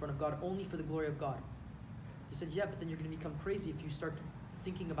somersaults in front of God only for the glory of God. He said, yeah, but then you're going to become crazy if you start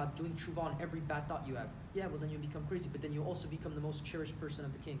thinking about doing tshuva on every bad thought you have. Yeah, well then you become crazy, but then you also become the most cherished person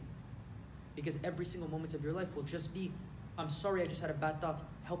of the king. Because every single moment of your life will just be, I'm sorry I just had a bad thought.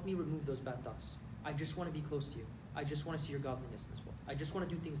 Help me remove those bad thoughts. I just want to be close to you. I just want to see your godliness in this world. I just want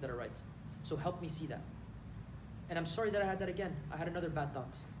to do things that are right. So help me see that. And I'm sorry that I had that again. I had another bad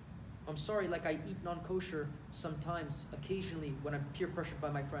thought. I'm sorry, like I eat non-kosher sometimes, occasionally, when I'm peer pressured by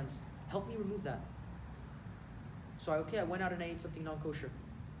my friends. Help me remove that. So I went out and I ate something non-kosher.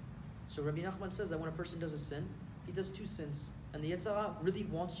 So Rabbi Nachman says that when a person does a sin, he does two sins. And the Yetzer Hara really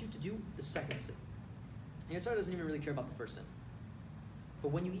wants you to do the second sin. The Yetzer Hara doesn't even really care about the first sin. But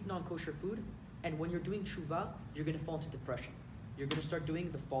when you eat non-kosher food, and when you're doing tshuva, you're going to fall into depression. You're going to start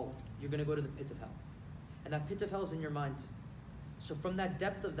doing the falling. You're going to go to the pit of hell. And that pit of hell is in your mind. So from that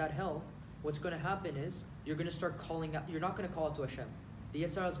depth of that hell, what's going to happen is, you're going to start calling out, you're not going to call out to Hashem. The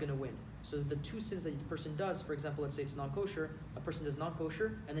Yetzer Hara is going to win. So the two sins that the person does, for example, let's say it's non-kosher, a person does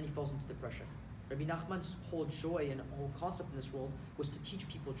non-kosher, and then he falls into depression. Rabbi Nachman's whole joy and whole concept in this world was to teach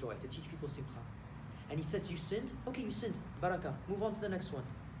people joy, to teach people simcha. And he says, you sinned? Okay, you sinned. Baraka. Move on to the next one.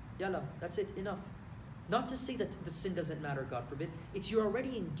 Yalla, that's it, enough. Not to say that the sin doesn't matter, God forbid. It's you're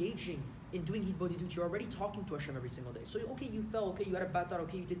already engaging in doing hitbodedut. You're already talking to Hashem every single day. So, okay, you fell. Okay, you had a bad thought.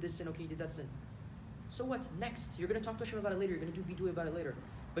 Okay, you did this sin. Okay, you did that sin. So what? Next. You're going to talk to Hashem about it later. You're going to do vidui about it later.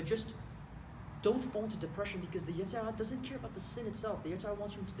 But just don't fall into depression, because the Yetzer Hara doesn't care about the sin itself. The Yetzer Hara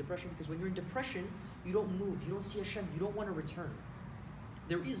wants you into depression, because when you're in depression, you don't move. You don't see Hashem. You don't want to return.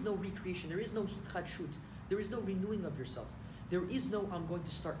 There is no recreation. There is no hitchadshut. There is no renewing of yourself. There is no, I'm going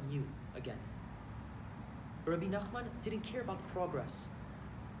to start new again. Rabbi Nachman didn't care about progress.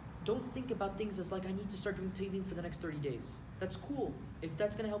 Don't think about things as like, I need to start doing Tehillim for the next 30 days. That's cool. If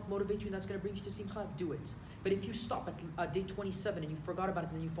that's going to help motivate you and that's going to bring you to Simcha, do it. But if you stop at day 27 and you forgot about it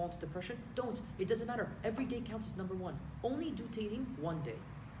and then you fall into depression, don't. It doesn't matter. Every day counts as number one. Only do Tehillim one day.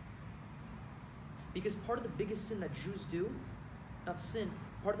 Because part of the biggest sin that Jews do, not sin,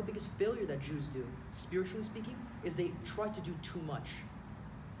 part of the biggest failure that Jews do, spiritually speaking, is they try to do too much.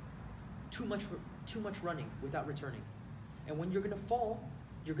 Too much running without returning. And when you're going to fall,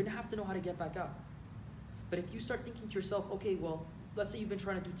 you're going to have to know how to get back up. But if you start thinking to yourself, okay, well, let's say you've been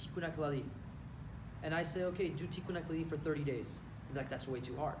trying to do Tikkun HaKlali, and I say, okay, do Tikkun HaKlali for 30 days. You're like, that's way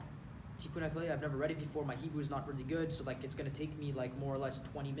too hard. Tikkun HaKlali, I've never read it before. My Hebrew is not really good, so like it's going to take me like more or less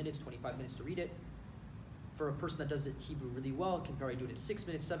 20 minutes, 25 minutes to read it. For a person that does it Hebrew really well, can probably do it in 6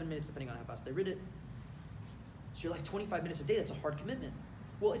 minutes, 7 minutes, depending on how fast they read it. So you're like 25 minutes a day, that's a hard commitment.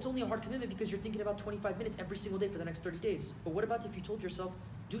 Well, it's only a hard commitment because you're thinking about 25 minutes every single day for the next 30 days. But what about if you told yourself,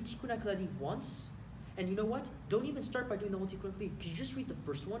 do Tikkun HaKlali once, and you know what? Don't even start by doing the whole Tikkun HaKlali. Can you just read the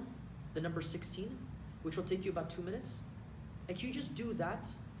first one, the number 16, which will take you about 2 minutes? And can you just do that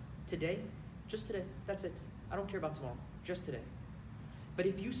today? Just today. That's it. I don't care about tomorrow. Just today. But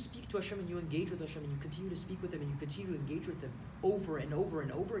if you speak to Hashem and you engage with Hashem and you continue to speak with Him and you continue to engage with Him over and over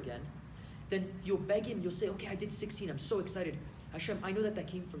and over again, then you'll beg Him, you'll say, okay, I did 16, I'm so excited. Hashem, I know that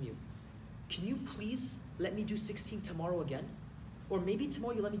came from you. Can you please let me do 16 tomorrow again? Or maybe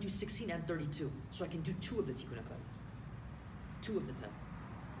tomorrow you let me do 16 and 32, so I can do 2 of the Tikkun HaKlal. 2 of the 10.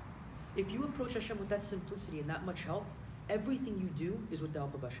 If you approach Hashem with that simplicity and that much help, everything you do is with the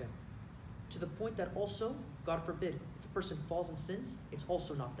help of Hashem. To the point that also, God forbid, if a person falls and sins, it's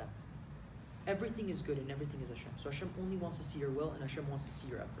also not them. Everything is good and everything is Hashem. So Hashem only wants to see your will and Hashem wants to see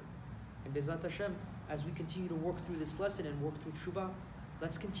your effort. And Bezat Hashem, as we continue to work through this lesson and work through Tshuva,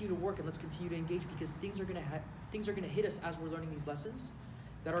 let's continue to work and let's continue to engage, because things are going to hit us as we're learning these lessons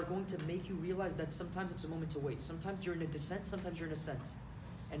that are going to make you realize that sometimes it's a moment to wait. Sometimes you're in a descent, sometimes you're in ascent.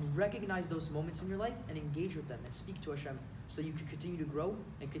 And recognize those moments in your life and engage with them and speak to Hashem so that you can continue to grow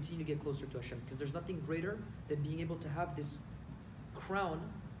and continue to get closer to Hashem. Because there's nothing greater than being able to have this crown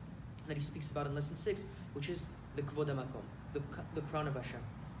that he speaks about in lesson 6, which is the Kvod HaMakom, the crown of Hashem.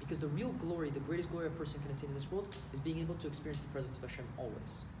 Because the real glory, the greatest glory a person can attain in this world is being able to experience the presence of Hashem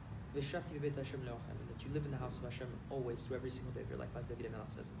always. V'shavti b'beit Hashem le'ochem, that you live in the house of Hashem always, through every single day of your life, as David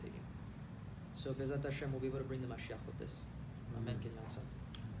HaMelech says in Tehillim. So Bezat Hashem will be able to bring the Mashiach with this. Amen.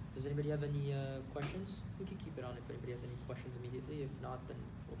 Does anybody have any questions? We can keep it on if anybody has any questions immediately. If not, then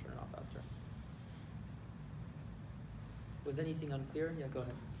we'll turn it off after. Was anything unclear? Yeah, go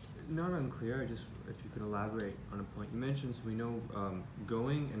ahead. Not unclear, just if you could elaborate on a point. You mentioned, so we know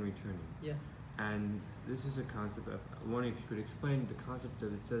going and returning. Yeah. And this is a concept of, I wonder if you could explain the concept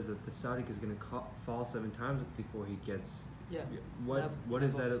of, it says that the tzaddik is going to fall 7 times before he gets. Yeah. What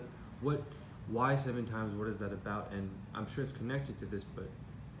is that? Why 7 times? What is that about? And I'm sure it's connected to this, but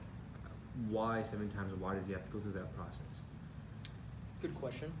why 7 times, and why does he have to go through that process? Good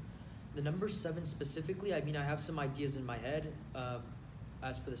question. The number 7 specifically, I mean, I have some ideas in my head.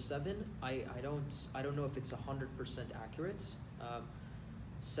 As for the 7, I don't know if it's 100% accurate.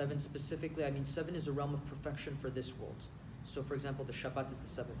 7 specifically, I mean, 7 is a realm of perfection for this world. So, for example, the Shabbat is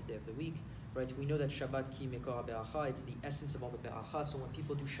the 7th day of the week, right? We know that Shabbat ki mekor beracha, it's the essence of all the beracha. So when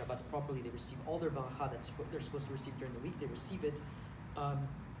people do Shabbat properly, they receive all their beracha that they're supposed to receive during the week. They receive it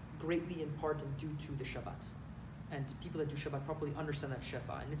greatly in part and due to the Shabbat. And people that do Shabbat properly understand that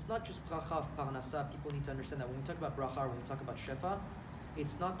shefa. And it's not just bracha of parnasa. People need to understand that when we talk about bracha or when we talk about shefa,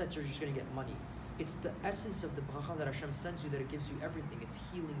 it's not that you're just going to get money. It's the essence of the bracha that Hashem sends you, that it gives you everything. It's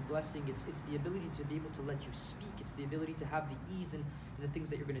healing, blessing. It's the ability to be able to let you speak. It's the ability to have the ease in the things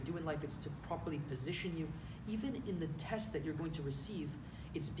that you're going to do in life. It's to properly position you. Even in the test that you're going to receive,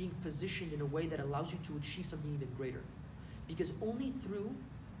 it's being positioned in a way that allows you to achieve something even greater. Because only through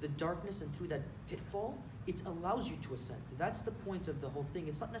the darkness and through that pitfall, it allows you to ascend. That's the point of the whole thing.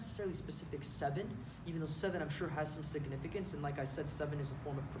 It's not necessarily specific 7, even though 7 I'm sure has some significance. And like I said, 7 is a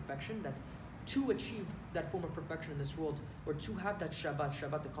form of perfection, that to achieve that form of perfection in this world, or to have that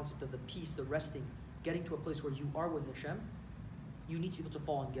Shabbat, the concept of the peace, the resting, getting to a place where you are with Hashem, you need to be able to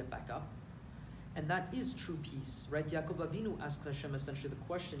fall and get back up. And that is true peace, right? Yaakov Avinu asked Hashem essentially the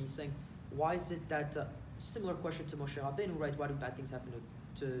question. He's saying, why is it that, similar question to Moshe Rabbeinu, right? Why do bad things happen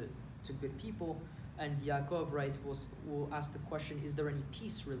to good people? And Yaakov, right, will ask the question, is there any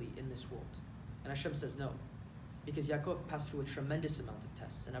peace really in this world? And Hashem says no. Because Yaakov passed through a tremendous amount of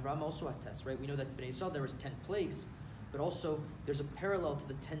tests. And Avraham also had tests, right? We know that in Bnei Israel there was 10 plagues, but also there's a parallel to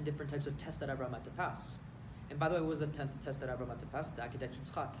the 10 different types of tests that Avraham had to pass. And by the way, what was the 10th test that Avraham had to pass? The Akedat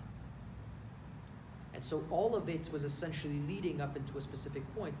Yitzchak. And so all of it was essentially leading up into a specific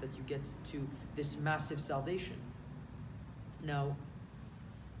point that you get to this massive salvation. Now,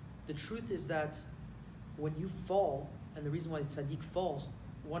 the truth is that when you fall, and the reason why the tzaddik falls,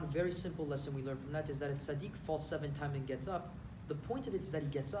 one very simple lesson we learn from that is that a tzaddik falls 7 times and gets up. The point of it is that he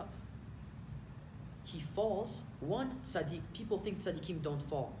gets up. He falls. 1, tzaddik, people think tzaddikim don't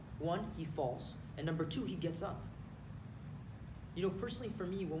fall. 1, he falls. And number 2, he gets up. You know, personally for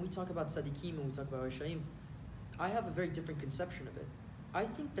me, when we talk about tzaddikim and we talk about Rishaim, I have a very different conception of it. I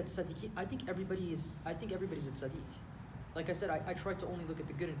think that tzaddikim, I think everybody's a tzaddik. Like I said, I try to only look at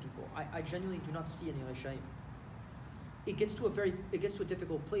the good in people. I genuinely do not see any Rishaim. It gets to a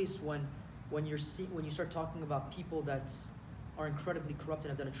difficult place when you start talking about people that are incredibly corrupt and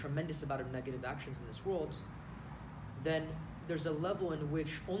have done a tremendous amount of negative actions in this world. Then there's a level in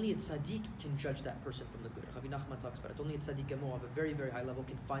which only a tzaddik can judge that person from the good. Rabbi Nachman talks about it. Only a tzaddik gamor of a very, very high level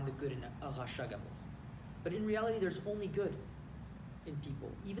can find the good in a rasha gamor. But in reality, there's only good in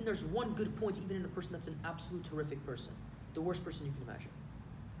people. Even there's one good point, even in a person that's an absolute horrific person, the worst person you can imagine.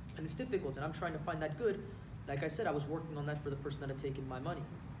 And it's difficult, and I'm trying to find that good. Like I said, I was working on that for the person that had taken my money,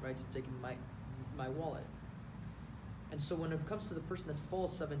 right? Taken my wallet. And so when it comes to the person that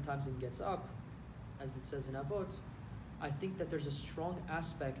falls 7 times and gets up, as it says in Avot, I think that there's a strong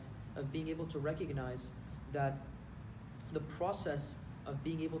aspect of being able to recognize that the process of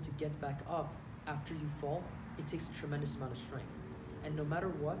being able to get back up after you fall, it takes a tremendous amount of strength. And no matter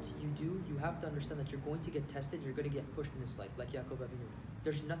what you do, you have to understand that you're going to get tested, you're going to get pushed in this life, like Yaakov Avinu.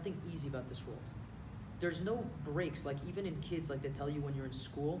 There's nothing easy about this world. There's no breaks, like even in kids, like they tell you when you're in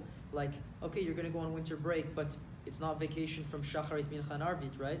school, like, okay, you're going to go on winter break, but it's not vacation from Shacharit Mincha and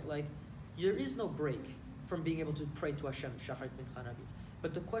Arvit, right? Like, there is no break from being able to pray to Hashem, Shacharit Mincha and Arvit.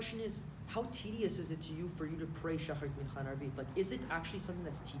 But the question is, how tedious is it to you for you to pray Shacharit Mincha and Arvit? Like, is it actually something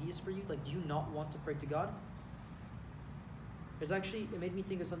that's tedious for you? Like, do you not want to pray to God? It made me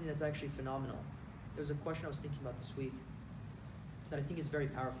think of something that's actually phenomenal. There was a question I was thinking about this week that I think is very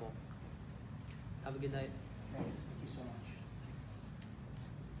powerful. Have a good night. Thanks. Thank you so much.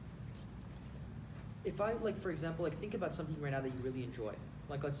 If I, like, for example, like, think about something right now that you really enjoy.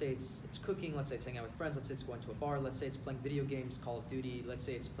 Like, let's say it's cooking, let's say it's hanging out with friends, let's say it's going to a bar, let's say it's playing video games, Call of Duty, let's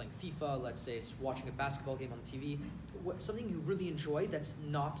say it's playing FIFA, let's say it's watching a basketball game on the TV. Something you really enjoy that's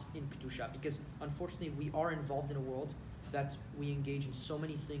not in Kedusha, because unfortunately we are involved in a world that we engage in so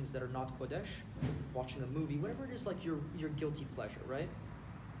many things that are not Kodesh, watching a movie, whatever it is, like your guilty pleasure, right?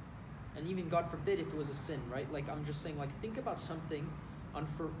 And even, God forbid, if it was a sin, right? Like, I'm just saying, like, think about something,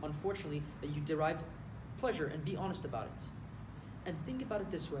 unfortunately, that you derive pleasure, and be honest about it. And think about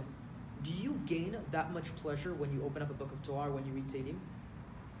it this way. Do you gain that much pleasure when you open up a book of Torah, or when you read Tehillim?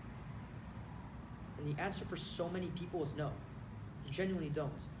 And the answer for so many people is no. You genuinely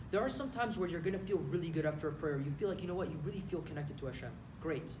don't. There are some times where you're going to feel really good after a prayer. You feel like, you know what, you really feel connected to Hashem.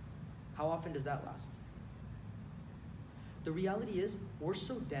 Great. How often does that last? The reality is, we're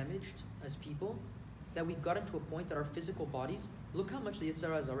so damaged as people that we've gotten to a point that our physical bodies, look how much the Yetzer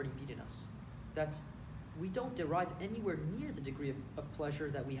Hara has already beaten us. That we don't derive anywhere near the degree of pleasure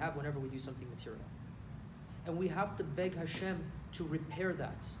that we have whenever we do something material. And we have to beg Hashem to repair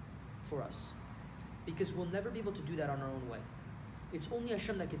that for us. Because we'll never be able to do that on our own way. It's only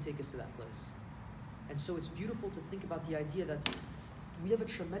Hashem that can take us to that place. And so it's beautiful to think about the idea that we have a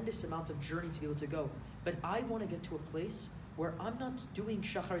tremendous amount of journey to be able to go. But I want to get to a place where I'm not doing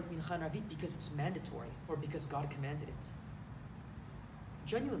Shacharit Mincha and Arvit because it's mandatory or because God commanded it.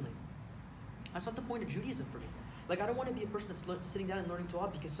 Genuinely. That's not the point of Judaism for me. Like, I don't want to be a person that's sitting down and learning Torah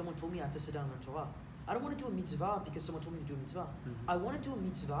because someone told me I have to sit down and learn Torah. I don't want to do a mitzvah because someone told me to do a mitzvah. Mm-hmm. I want to do a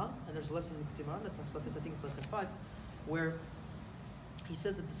mitzvah, and there's a lesson in Likutei that talks about this, I think it's lesson 5, where he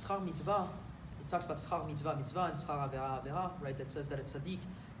says that the schar mitzvah, it talks about schar mitzvah, mitzvah, and schar avera, avera, right? That says that a tzaddik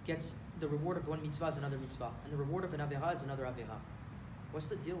gets the reward of one mitzvah is another mitzvah, and the reward of an avera is another avera. What's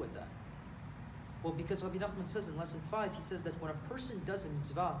the deal with that? Well, because Rabbi Nachman says in lesson 5, he says that when a person does a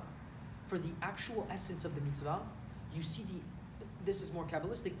mitzvah, for the actual essence of the mitzvah, you see this is more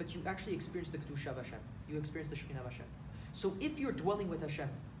Kabbalistic, but you actually experience the Kedusha of Hashem. You experience the Shekhinah of Hashem. So if you're dwelling with Hashem,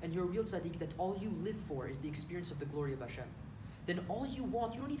 and you're a real tzaddik, that all you live for is the experience of the glory of Hashem, then all you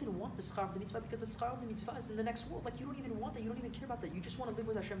don't even want the schar of the mitzvah, because the schar of the mitzvah is in the next world. Like, you don't even want that, you don't even care about that, you just want to live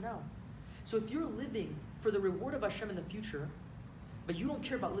with Hashem now. So if you're living for the reward of Hashem in the future, but you don't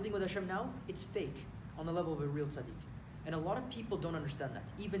care about living with Hashem now, it's fake on the level of a real tzaddik. And a lot of people don't understand that.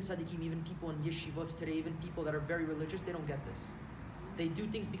 Even tzaddikim, even people in yeshivot today, even people that are very religious, they don't get this. They do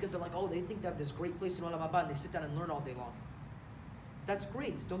things because they're like, oh, they think they have this great place in Olam Haba, and they sit down and learn all day long. That's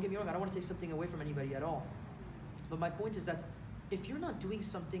great, don't get me wrong, I don't want to take something away from anybody at all. But my point is that if you're not doing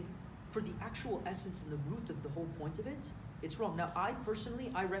something for the actual essence and the root of the whole point of it, it's wrong. Now, I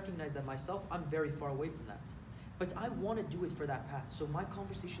personally, I recognize that myself, I'm very far away from that. But I want to do it for that path. So my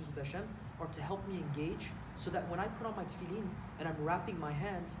conversations with Hashem are to help me engage, so that when I put on my tefillin and I'm wrapping my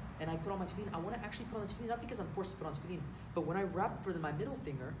hand and I put on my tefillin, I want to actually put on the tefillin, not because I'm forced to put on tefillin, but when I wrap for my middle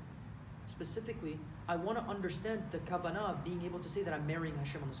finger, specifically, I want to understand the kavanah of being able to say that I'm marrying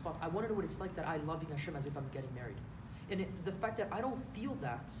Hashem on the spot. I want to know what it's like that I'm loving Hashem as if I'm getting married. And the fact that I don't feel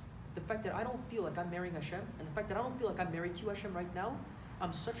that, the fact that I don't feel like I'm marrying Hashem, and the fact that I don't feel like I'm married to Hashem right now,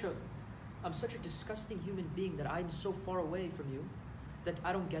 I'm such a disgusting human being that I'm so far away from you that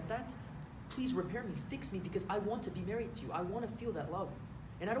I don't get that. Please repair me, fix me, because I want to be married to you. I want to feel that love.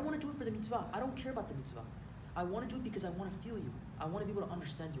 And I don't want to do it for the mitzvah. I don't care about the mitzvah. I want to do it because I want to feel you. I want to be able to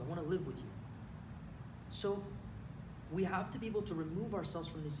understand you. I want to live with you. So we have to be able to remove ourselves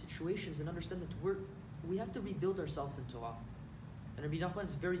from these situations and understand that we have to rebuild ourselves in Torah. And Rabbi Nachman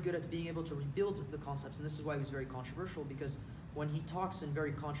is very good at being able to rebuild the concepts, and this is why he's very controversial, because when he talks in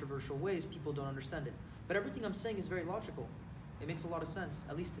very controversial ways, people don't understand it. But everything I'm saying is very logical. It makes a lot of sense.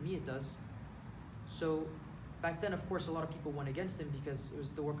 At least to me it does. So back then, of course, a lot of people went against him because it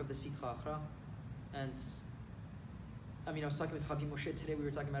was the work of the Sitra Achra. And I mean, I was talking with Rabbi Moshe today, we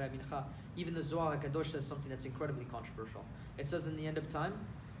were talking about Mincha. Even the Zohar HaKadosh says something that's incredibly controversial. It says in the end of time,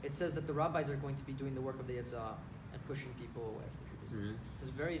 it says that the rabbis are going to be doing the work of the Yetzirah and pushing people away from Judaism.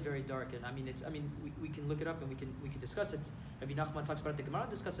 It's very, very dark, and we can look it up and we can discuss it. Rabbi Nachman talks about it, the Gemara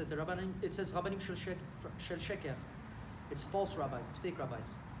discusses it. The Rabbanim, it says Rabbanim shel sheker. It's false rabbis, it's fake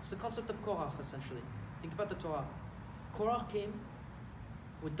rabbis. It's the concept of Korach, essentially. Think about the Torah. Korach came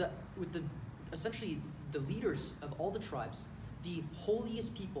with the essentially the leaders of all the tribes, the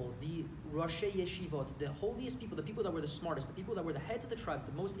holiest people, the Rashi Yeshivot, the holiest people, the people that were the smartest, the people that were the heads of the tribes,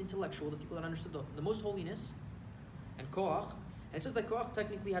 the most intellectual, the people that understood the most holiness, and Korach. And it says that Korach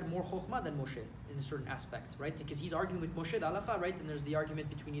technically had more chokhmah than Moshe in a certain aspect, right? Because he's arguing with Moshe, the halacha, right? And there's the argument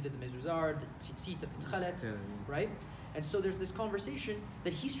between either the mezuzar, the tzitzit, the tchalet, right? And so there's this conversation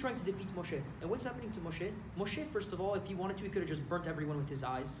that he's trying to defeat Moshe. And what's happening to Moshe? Moshe, first of all, if he wanted to, he could have just burnt everyone with his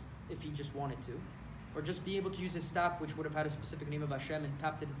eyes, if he just wanted to. Or just be able to use his staff, which would have had a specific name of Hashem, and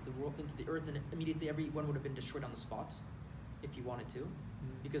tapped it into the world, into the earth, and immediately everyone would have been destroyed on the spot, if he wanted to.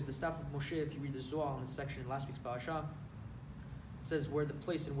 Because the staff of Moshe, if you read the Zohar in the section in last week's parasha, it says where the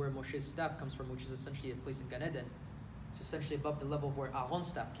place and where Moshe's staff comes from, which is essentially a place in Gan Eden. It's essentially above the level of where Aaron's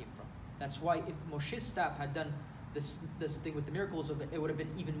staff came from. That's why if Moshe's staff had done this thing with the miracles of it, it would have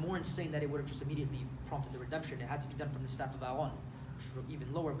been even more insane that it would have just immediately prompted the redemption. It had to be done from the staff of Aaron, which was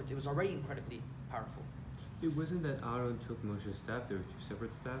even lower, but it was already incredibly powerful. It wasn't that Aaron took Moshe's staff, there were two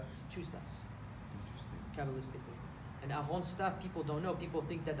separate staffs? It's two staffs, Interesting. Kabbalistically. And Aaron's staff, people don't know. People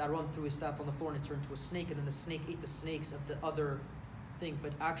think that Aaron threw his staff on the floor and it turned to a snake, and then the snake ate the snakes of the other thing.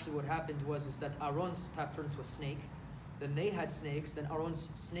 But actually what happened is that Aaron's staff turned into a snake, then they had snakes, then Aaron's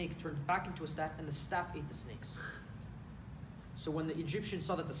snake turned back into a staff, and the staff ate the snakes. So when the Egyptians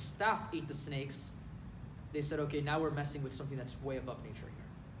saw that the staff ate the snakes, they said, okay, now we're messing with something that's way above nature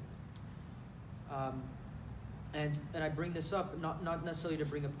here. And I bring this up, not necessarily to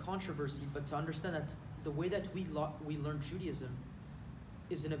bring up controversy, but to understand that the way that we learn Judaism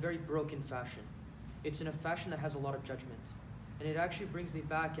is in a very broken fashion. It's in a fashion that has a lot of judgment. And it actually brings me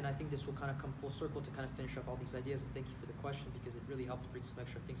back, and I think this will kind of come full circle to kind of finish off all these ideas, and thank you for the question, because it really helped bring some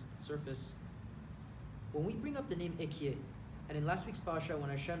extra things to the surface. When we bring up the name Ekyeh, and in last week's parasha, when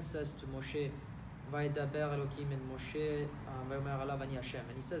Hashem says to Moshe, Vayedaber Elokim, and Moshe, Vayomer Alav Ani Hashem,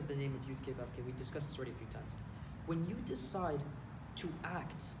 and he says the name of Yud-Keh Vav-Keh. We discussed this already a few times. When you decide to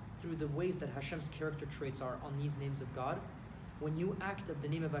act through the ways that Hashem's character traits are on these names of God, when you act of the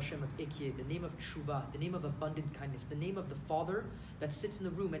name of Hashem, of Ekyeh, the name of Tshuva, the name of abundant kindness, the name of the Father that sits in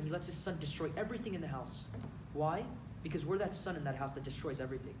the room and he lets his son destroy everything in the house. Why? Because we're that son in that house that destroys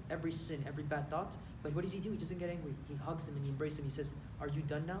everything, every sin, every bad thought. But what does he do? He doesn't get angry. He hugs him and he embraces him. He says, are you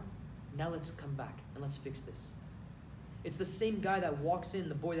done now? Now let's come back and let's fix this. It's the same guy that walks in,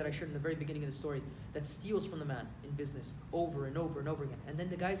 the boy that I shared in the very beginning of the story, that steals from the man in business over and over and over again. And then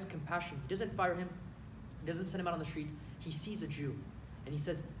the guy's compassion. He doesn't fire him. He doesn't send him out on the street. He sees a Jew and he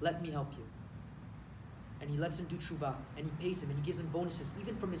says, let me help you. And he lets him do tshuva and he pays him and he gives him bonuses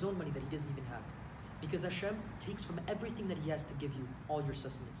even from his own money that he doesn't even have. Because Hashem takes from everything that he has to give you all your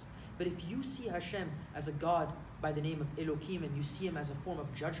sustenance. But if you see Hashem as a God by the name of Elohim, and you see him as a form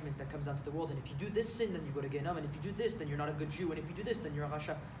of judgment that comes down to the world, and if you do this sin, then you go to Gehenna, and if you do this, then you're not a good Jew, and if you do this, then you're a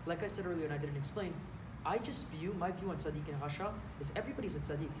Rasha. Like I said earlier, and I didn't explain, my view on Tzaddik and Rasha is everybody's a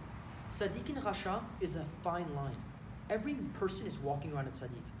Tzaddik. Tzaddik and Rasha is a fine line. Every person is walking around a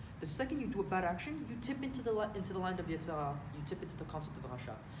Tzaddik. The second you do a bad action, you tip into the land of Yetzirah, you tip into the concept of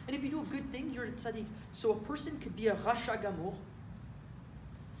Rasha. And if you do a good thing, you're a Tzaddik. So a person could be a Rasha Gamur,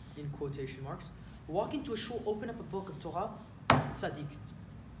 in quotation marks, walk into a shul, open up a book of Torah, tzaddik.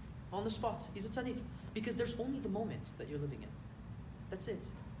 On the spot, he's a tzaddik. Because there's only the moment that you're living in. That's it.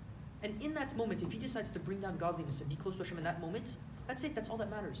 And in that moment, if he decides to bring down godliness and be close to Hashem in that moment, that's it, that's all that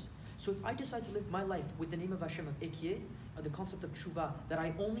matters. So if I decide to live my life with the name of Hashem, of Ekyeh, or the concept of tshuva, that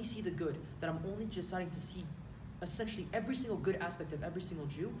I only see the good, that I'm only deciding to see essentially every single good aspect of every single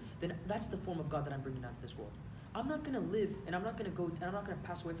Jew, then that's the form of God that I'm bringing out to this world. I'm not going to live, and I'm not going to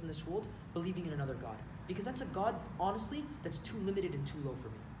pass away from this world believing in another God. Because that's a God, honestly, that's too limited and too low for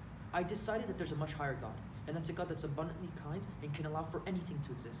me. I decided that there's a much higher God. And that's a God that's abundantly kind and can allow for anything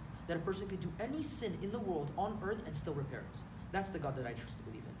to exist. That a person could do any sin in the world, on earth, and still repair it. That's the God that I choose to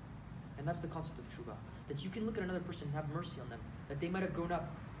believe in. And that's the concept of tshuva. That you can look at another person and have mercy on them. That they might have grown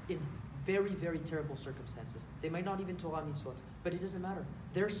up in very, very terrible circumstances. They might not even Torah mitzvot. But it doesn't matter.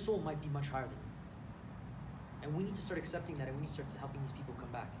 Their soul might be much higher than you. And we need to start accepting that, and we need to start helping these people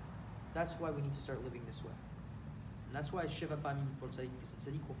come back. That's why we need to start living this way. And that's why Shiva Pamim Mipol Tzaddik, because the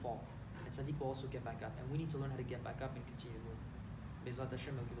Tzaddik will fall. And Tzaddik will also get back up. And we need to learn how to get back up and continue to move. Bezrat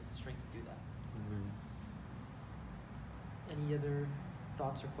Hashem will give us the strength to do that. Any other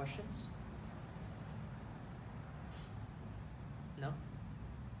thoughts or questions? No?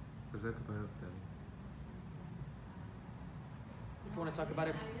 جزاك الله خير. If you want to talk about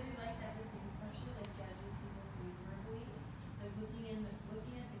it. I really liked everything, especially like judging people favorably, like looking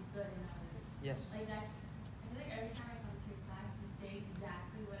at the good in others. Yes. Like that's, I feel like every time I come to your class, you say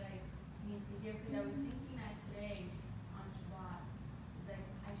exactly what I need to hear. Because I was thinking that today on Shabbat, is like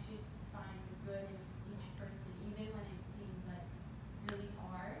I should find the good in each person, even when it seems like really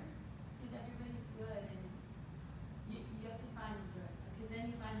hard. Because everybody's good, and it's you have to find the good. Because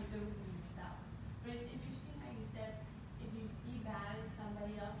then you find the good within yourself. But it's interesting how you said if you see bad in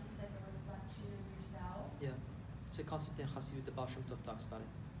somebody else, it's like a reflection of yourself. Yeah. It's a concept in Chassidut, the Baal Shem Tov talks about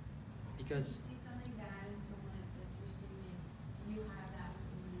it. Because If you see something bad in someone, it's like you're seeing it, you have that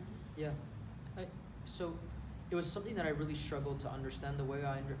within you. yeah, so it was something that I really struggled to understand. The way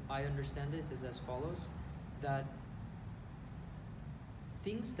I understand it is as follows, that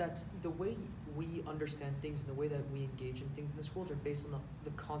things that, the way we understand things and the way that we engage in things in this world are based on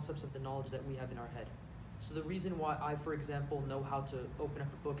the concepts of the knowledge that we have in our head. So the reason why I, for example, know how to open up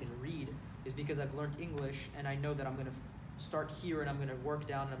a book and read is because I've learned English and I know that I'm going to start here and I'm going to work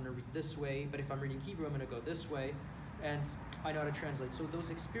down and I'm going to read this way, but if I'm reading Hebrew, I'm going to go this way, and I know how to translate. So those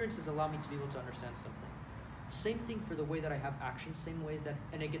experiences allow me to be able to understand something. Same thing for the way that I have actions, same way that,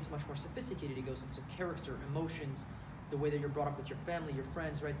 and it gets much more sophisticated. It goes into character, emotions, the way that you're brought up with your family, your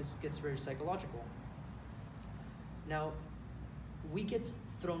friends, right? This gets very psychological. Now, we get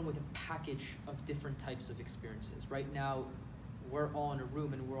thrown with a package of different types of experiences. Right now, we're all in a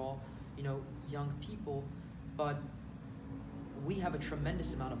room and we're all, young people, but we have a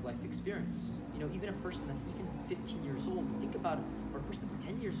tremendous amount of life experience. Even a person that's even 15 years old, think about it, or a person that's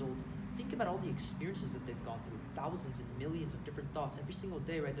 10 years old, think about all the experiences that they've gone through, thousands and millions of different thoughts every single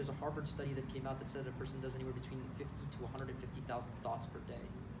day, right? There's a Harvard study that came out that said a person does anywhere between 50 to 150,000 thoughts per day,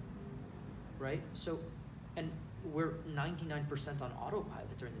 right? So, and we're 99% on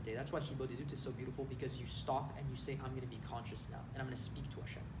autopilot during the day. That's why Hibodidut is so beautiful, because you stop and you say, I'm going to be conscious now, and I'm going to speak to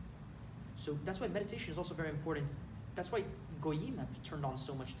Hashem. So that's why meditation is also very important. That's why Goyim have turned on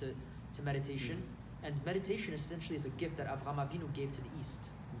so much to meditation. And meditation essentially is a gift that Avraham Avinu gave to the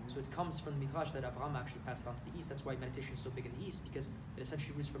East. So it comes from the Midrash that Avraham actually passed it on to the East. That's why meditation is so big in the East, because it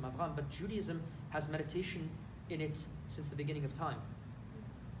essentially roots from Avraham. But Judaism has meditation in it since the beginning of time.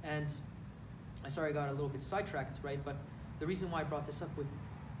 And I'm sorry I got a little bit sidetracked, right? But the reason why I brought this up with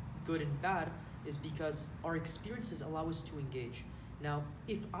good and bad is because our experiences allow us to engage. Now,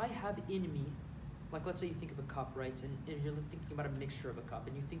 if I have in me, like let's say you think of a cup, right? And you're thinking about a mixture of a cup,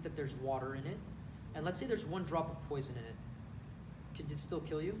 and you think that there's water in it, and let's say there's one drop of poison in it. Could it still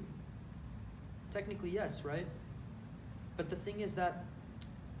kill you? Technically, yes, right? But the thing is that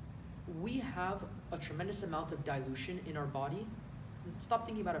we have a tremendous amount of dilution in our body. Stop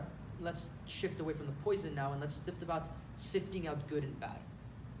thinking about it. Let's shift away from the poison now, and let's think about sifting out good and bad.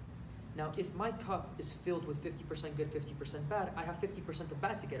 Now, if my cup is filled with 50% good, 50% bad, I have 50% of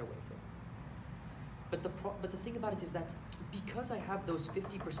bad to get away from. But the thing about it is that because I have those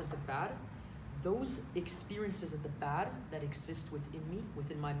 50% of bad, those experiences of the bad that exist within me,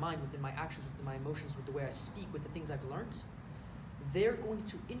 within my mind, within my actions, within my emotions, with the way I speak, with the things I've learned, they're going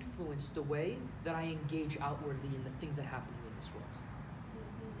to influence the way that I engage outwardly in the things that happen to me in this world.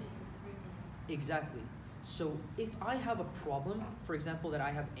 Exactly. So if I have a problem, for example, that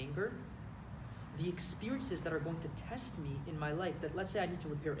I have anger, the experiences that are going to test me in my life, that let's say I need to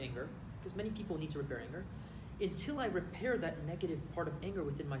repair anger, because many people need to repair anger, until I repair that negative part of anger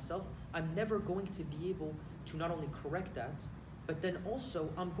within myself, I'm never going to be able to not only correct that, but then also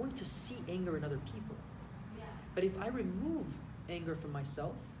I'm going to see anger in other people. Yeah. But if I remove anger from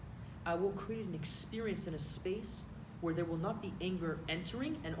myself, I will create an experience in a space where there will not be anger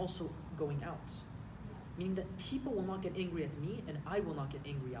entering and also going out. Meaning that people will not get angry at me and I will not get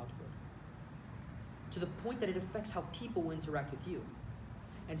angry outward. To the point that it affects how people will interact with you.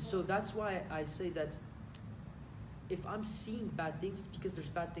 And so that's why I say that if I'm seeing bad things, it's because there's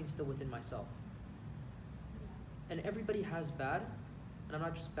bad things still within myself. And everybody has bad, and I'm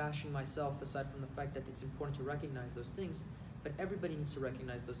not just bashing myself aside from the fact that it's important to recognize those things, but everybody needs to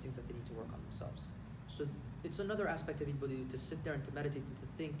recognize those things that they need to work on themselves. So it's another aspect of Hibodidut, to sit there and to meditate and to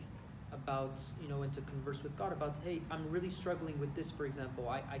think about, and to converse with God about, hey, I'm really struggling with this, for example.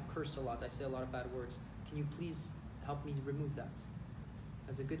 I curse a lot, I say a lot of bad words. Can you please help me remove that?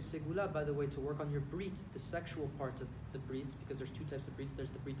 As a good segula, by the way, to work on your brit, the sexual part of the brit, because there's two types of brits.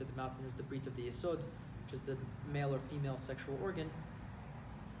 There's the brit of the mouth and there's the brit of the yesod, which is the male or female sexual organ.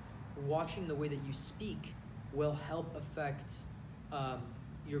 Watching the way that you speak will help affect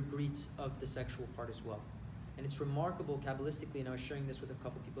your brit of the sexual part as well. And it's remarkable Kabbalistically, and I was sharing this with a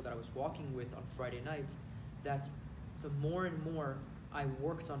couple people that I was walking with on Friday night, that the more and more I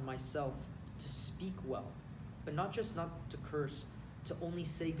worked on myself to speak well, but not to curse, to only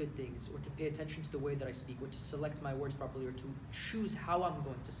say good things, or to pay attention to the way that I speak, or to select my words properly, or to choose how I'm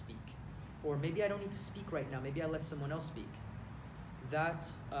going to speak. Or maybe I don't need to speak right now, maybe I let someone else speak. That,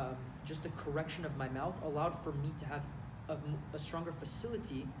 just the correction of my mouth allowed for me to have a stronger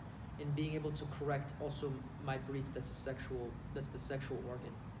facility in being able to correct also my brit, that's the sexual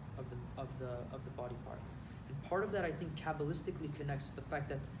organ of the body part. And part of that, I think, Kabbalistically connects to the fact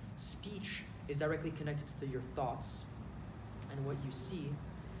that speech is directly connected to your thoughts and what you see,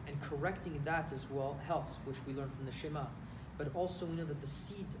 and correcting that as well helps, which we learn from the Shema. But also we know that the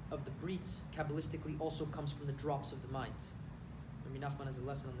seed of the brit, Kabbalistically, also comes from the drops of the mind. Rabbi Nachman has a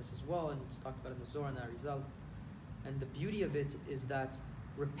lesson on this as well, and it's talked about in the Zohar and the Arizal. And the beauty of it is that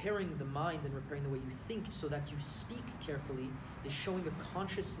repairing the mind and repairing the way you think so that you speak carefully is showing a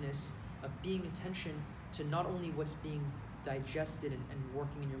consciousness of paying attention to not only what's being digested and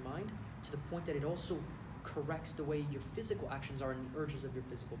working in your mind, to the point that it also corrects the way your physical actions are and the urges of your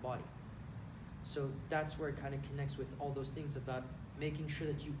physical body. So that's where it kind of connects with all those things about making sure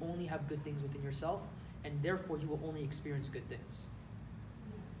that you only have good things within yourself, and therefore you will only experience good things.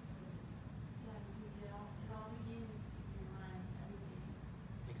 Yeah, because it all begins in your mind, everything.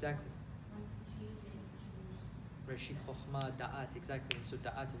 Exactly. Once you change it, you change. Reshit Chokhmah, Da'at, exactly. And so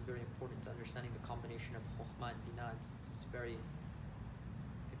Da'at is very important to understanding the combination of Chokhmah and Binah. It's very,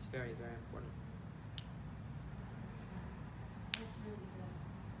 very important. That's really good.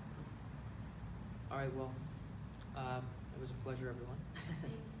 All right, well, it was a pleasure, everyone.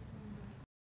 Thank you.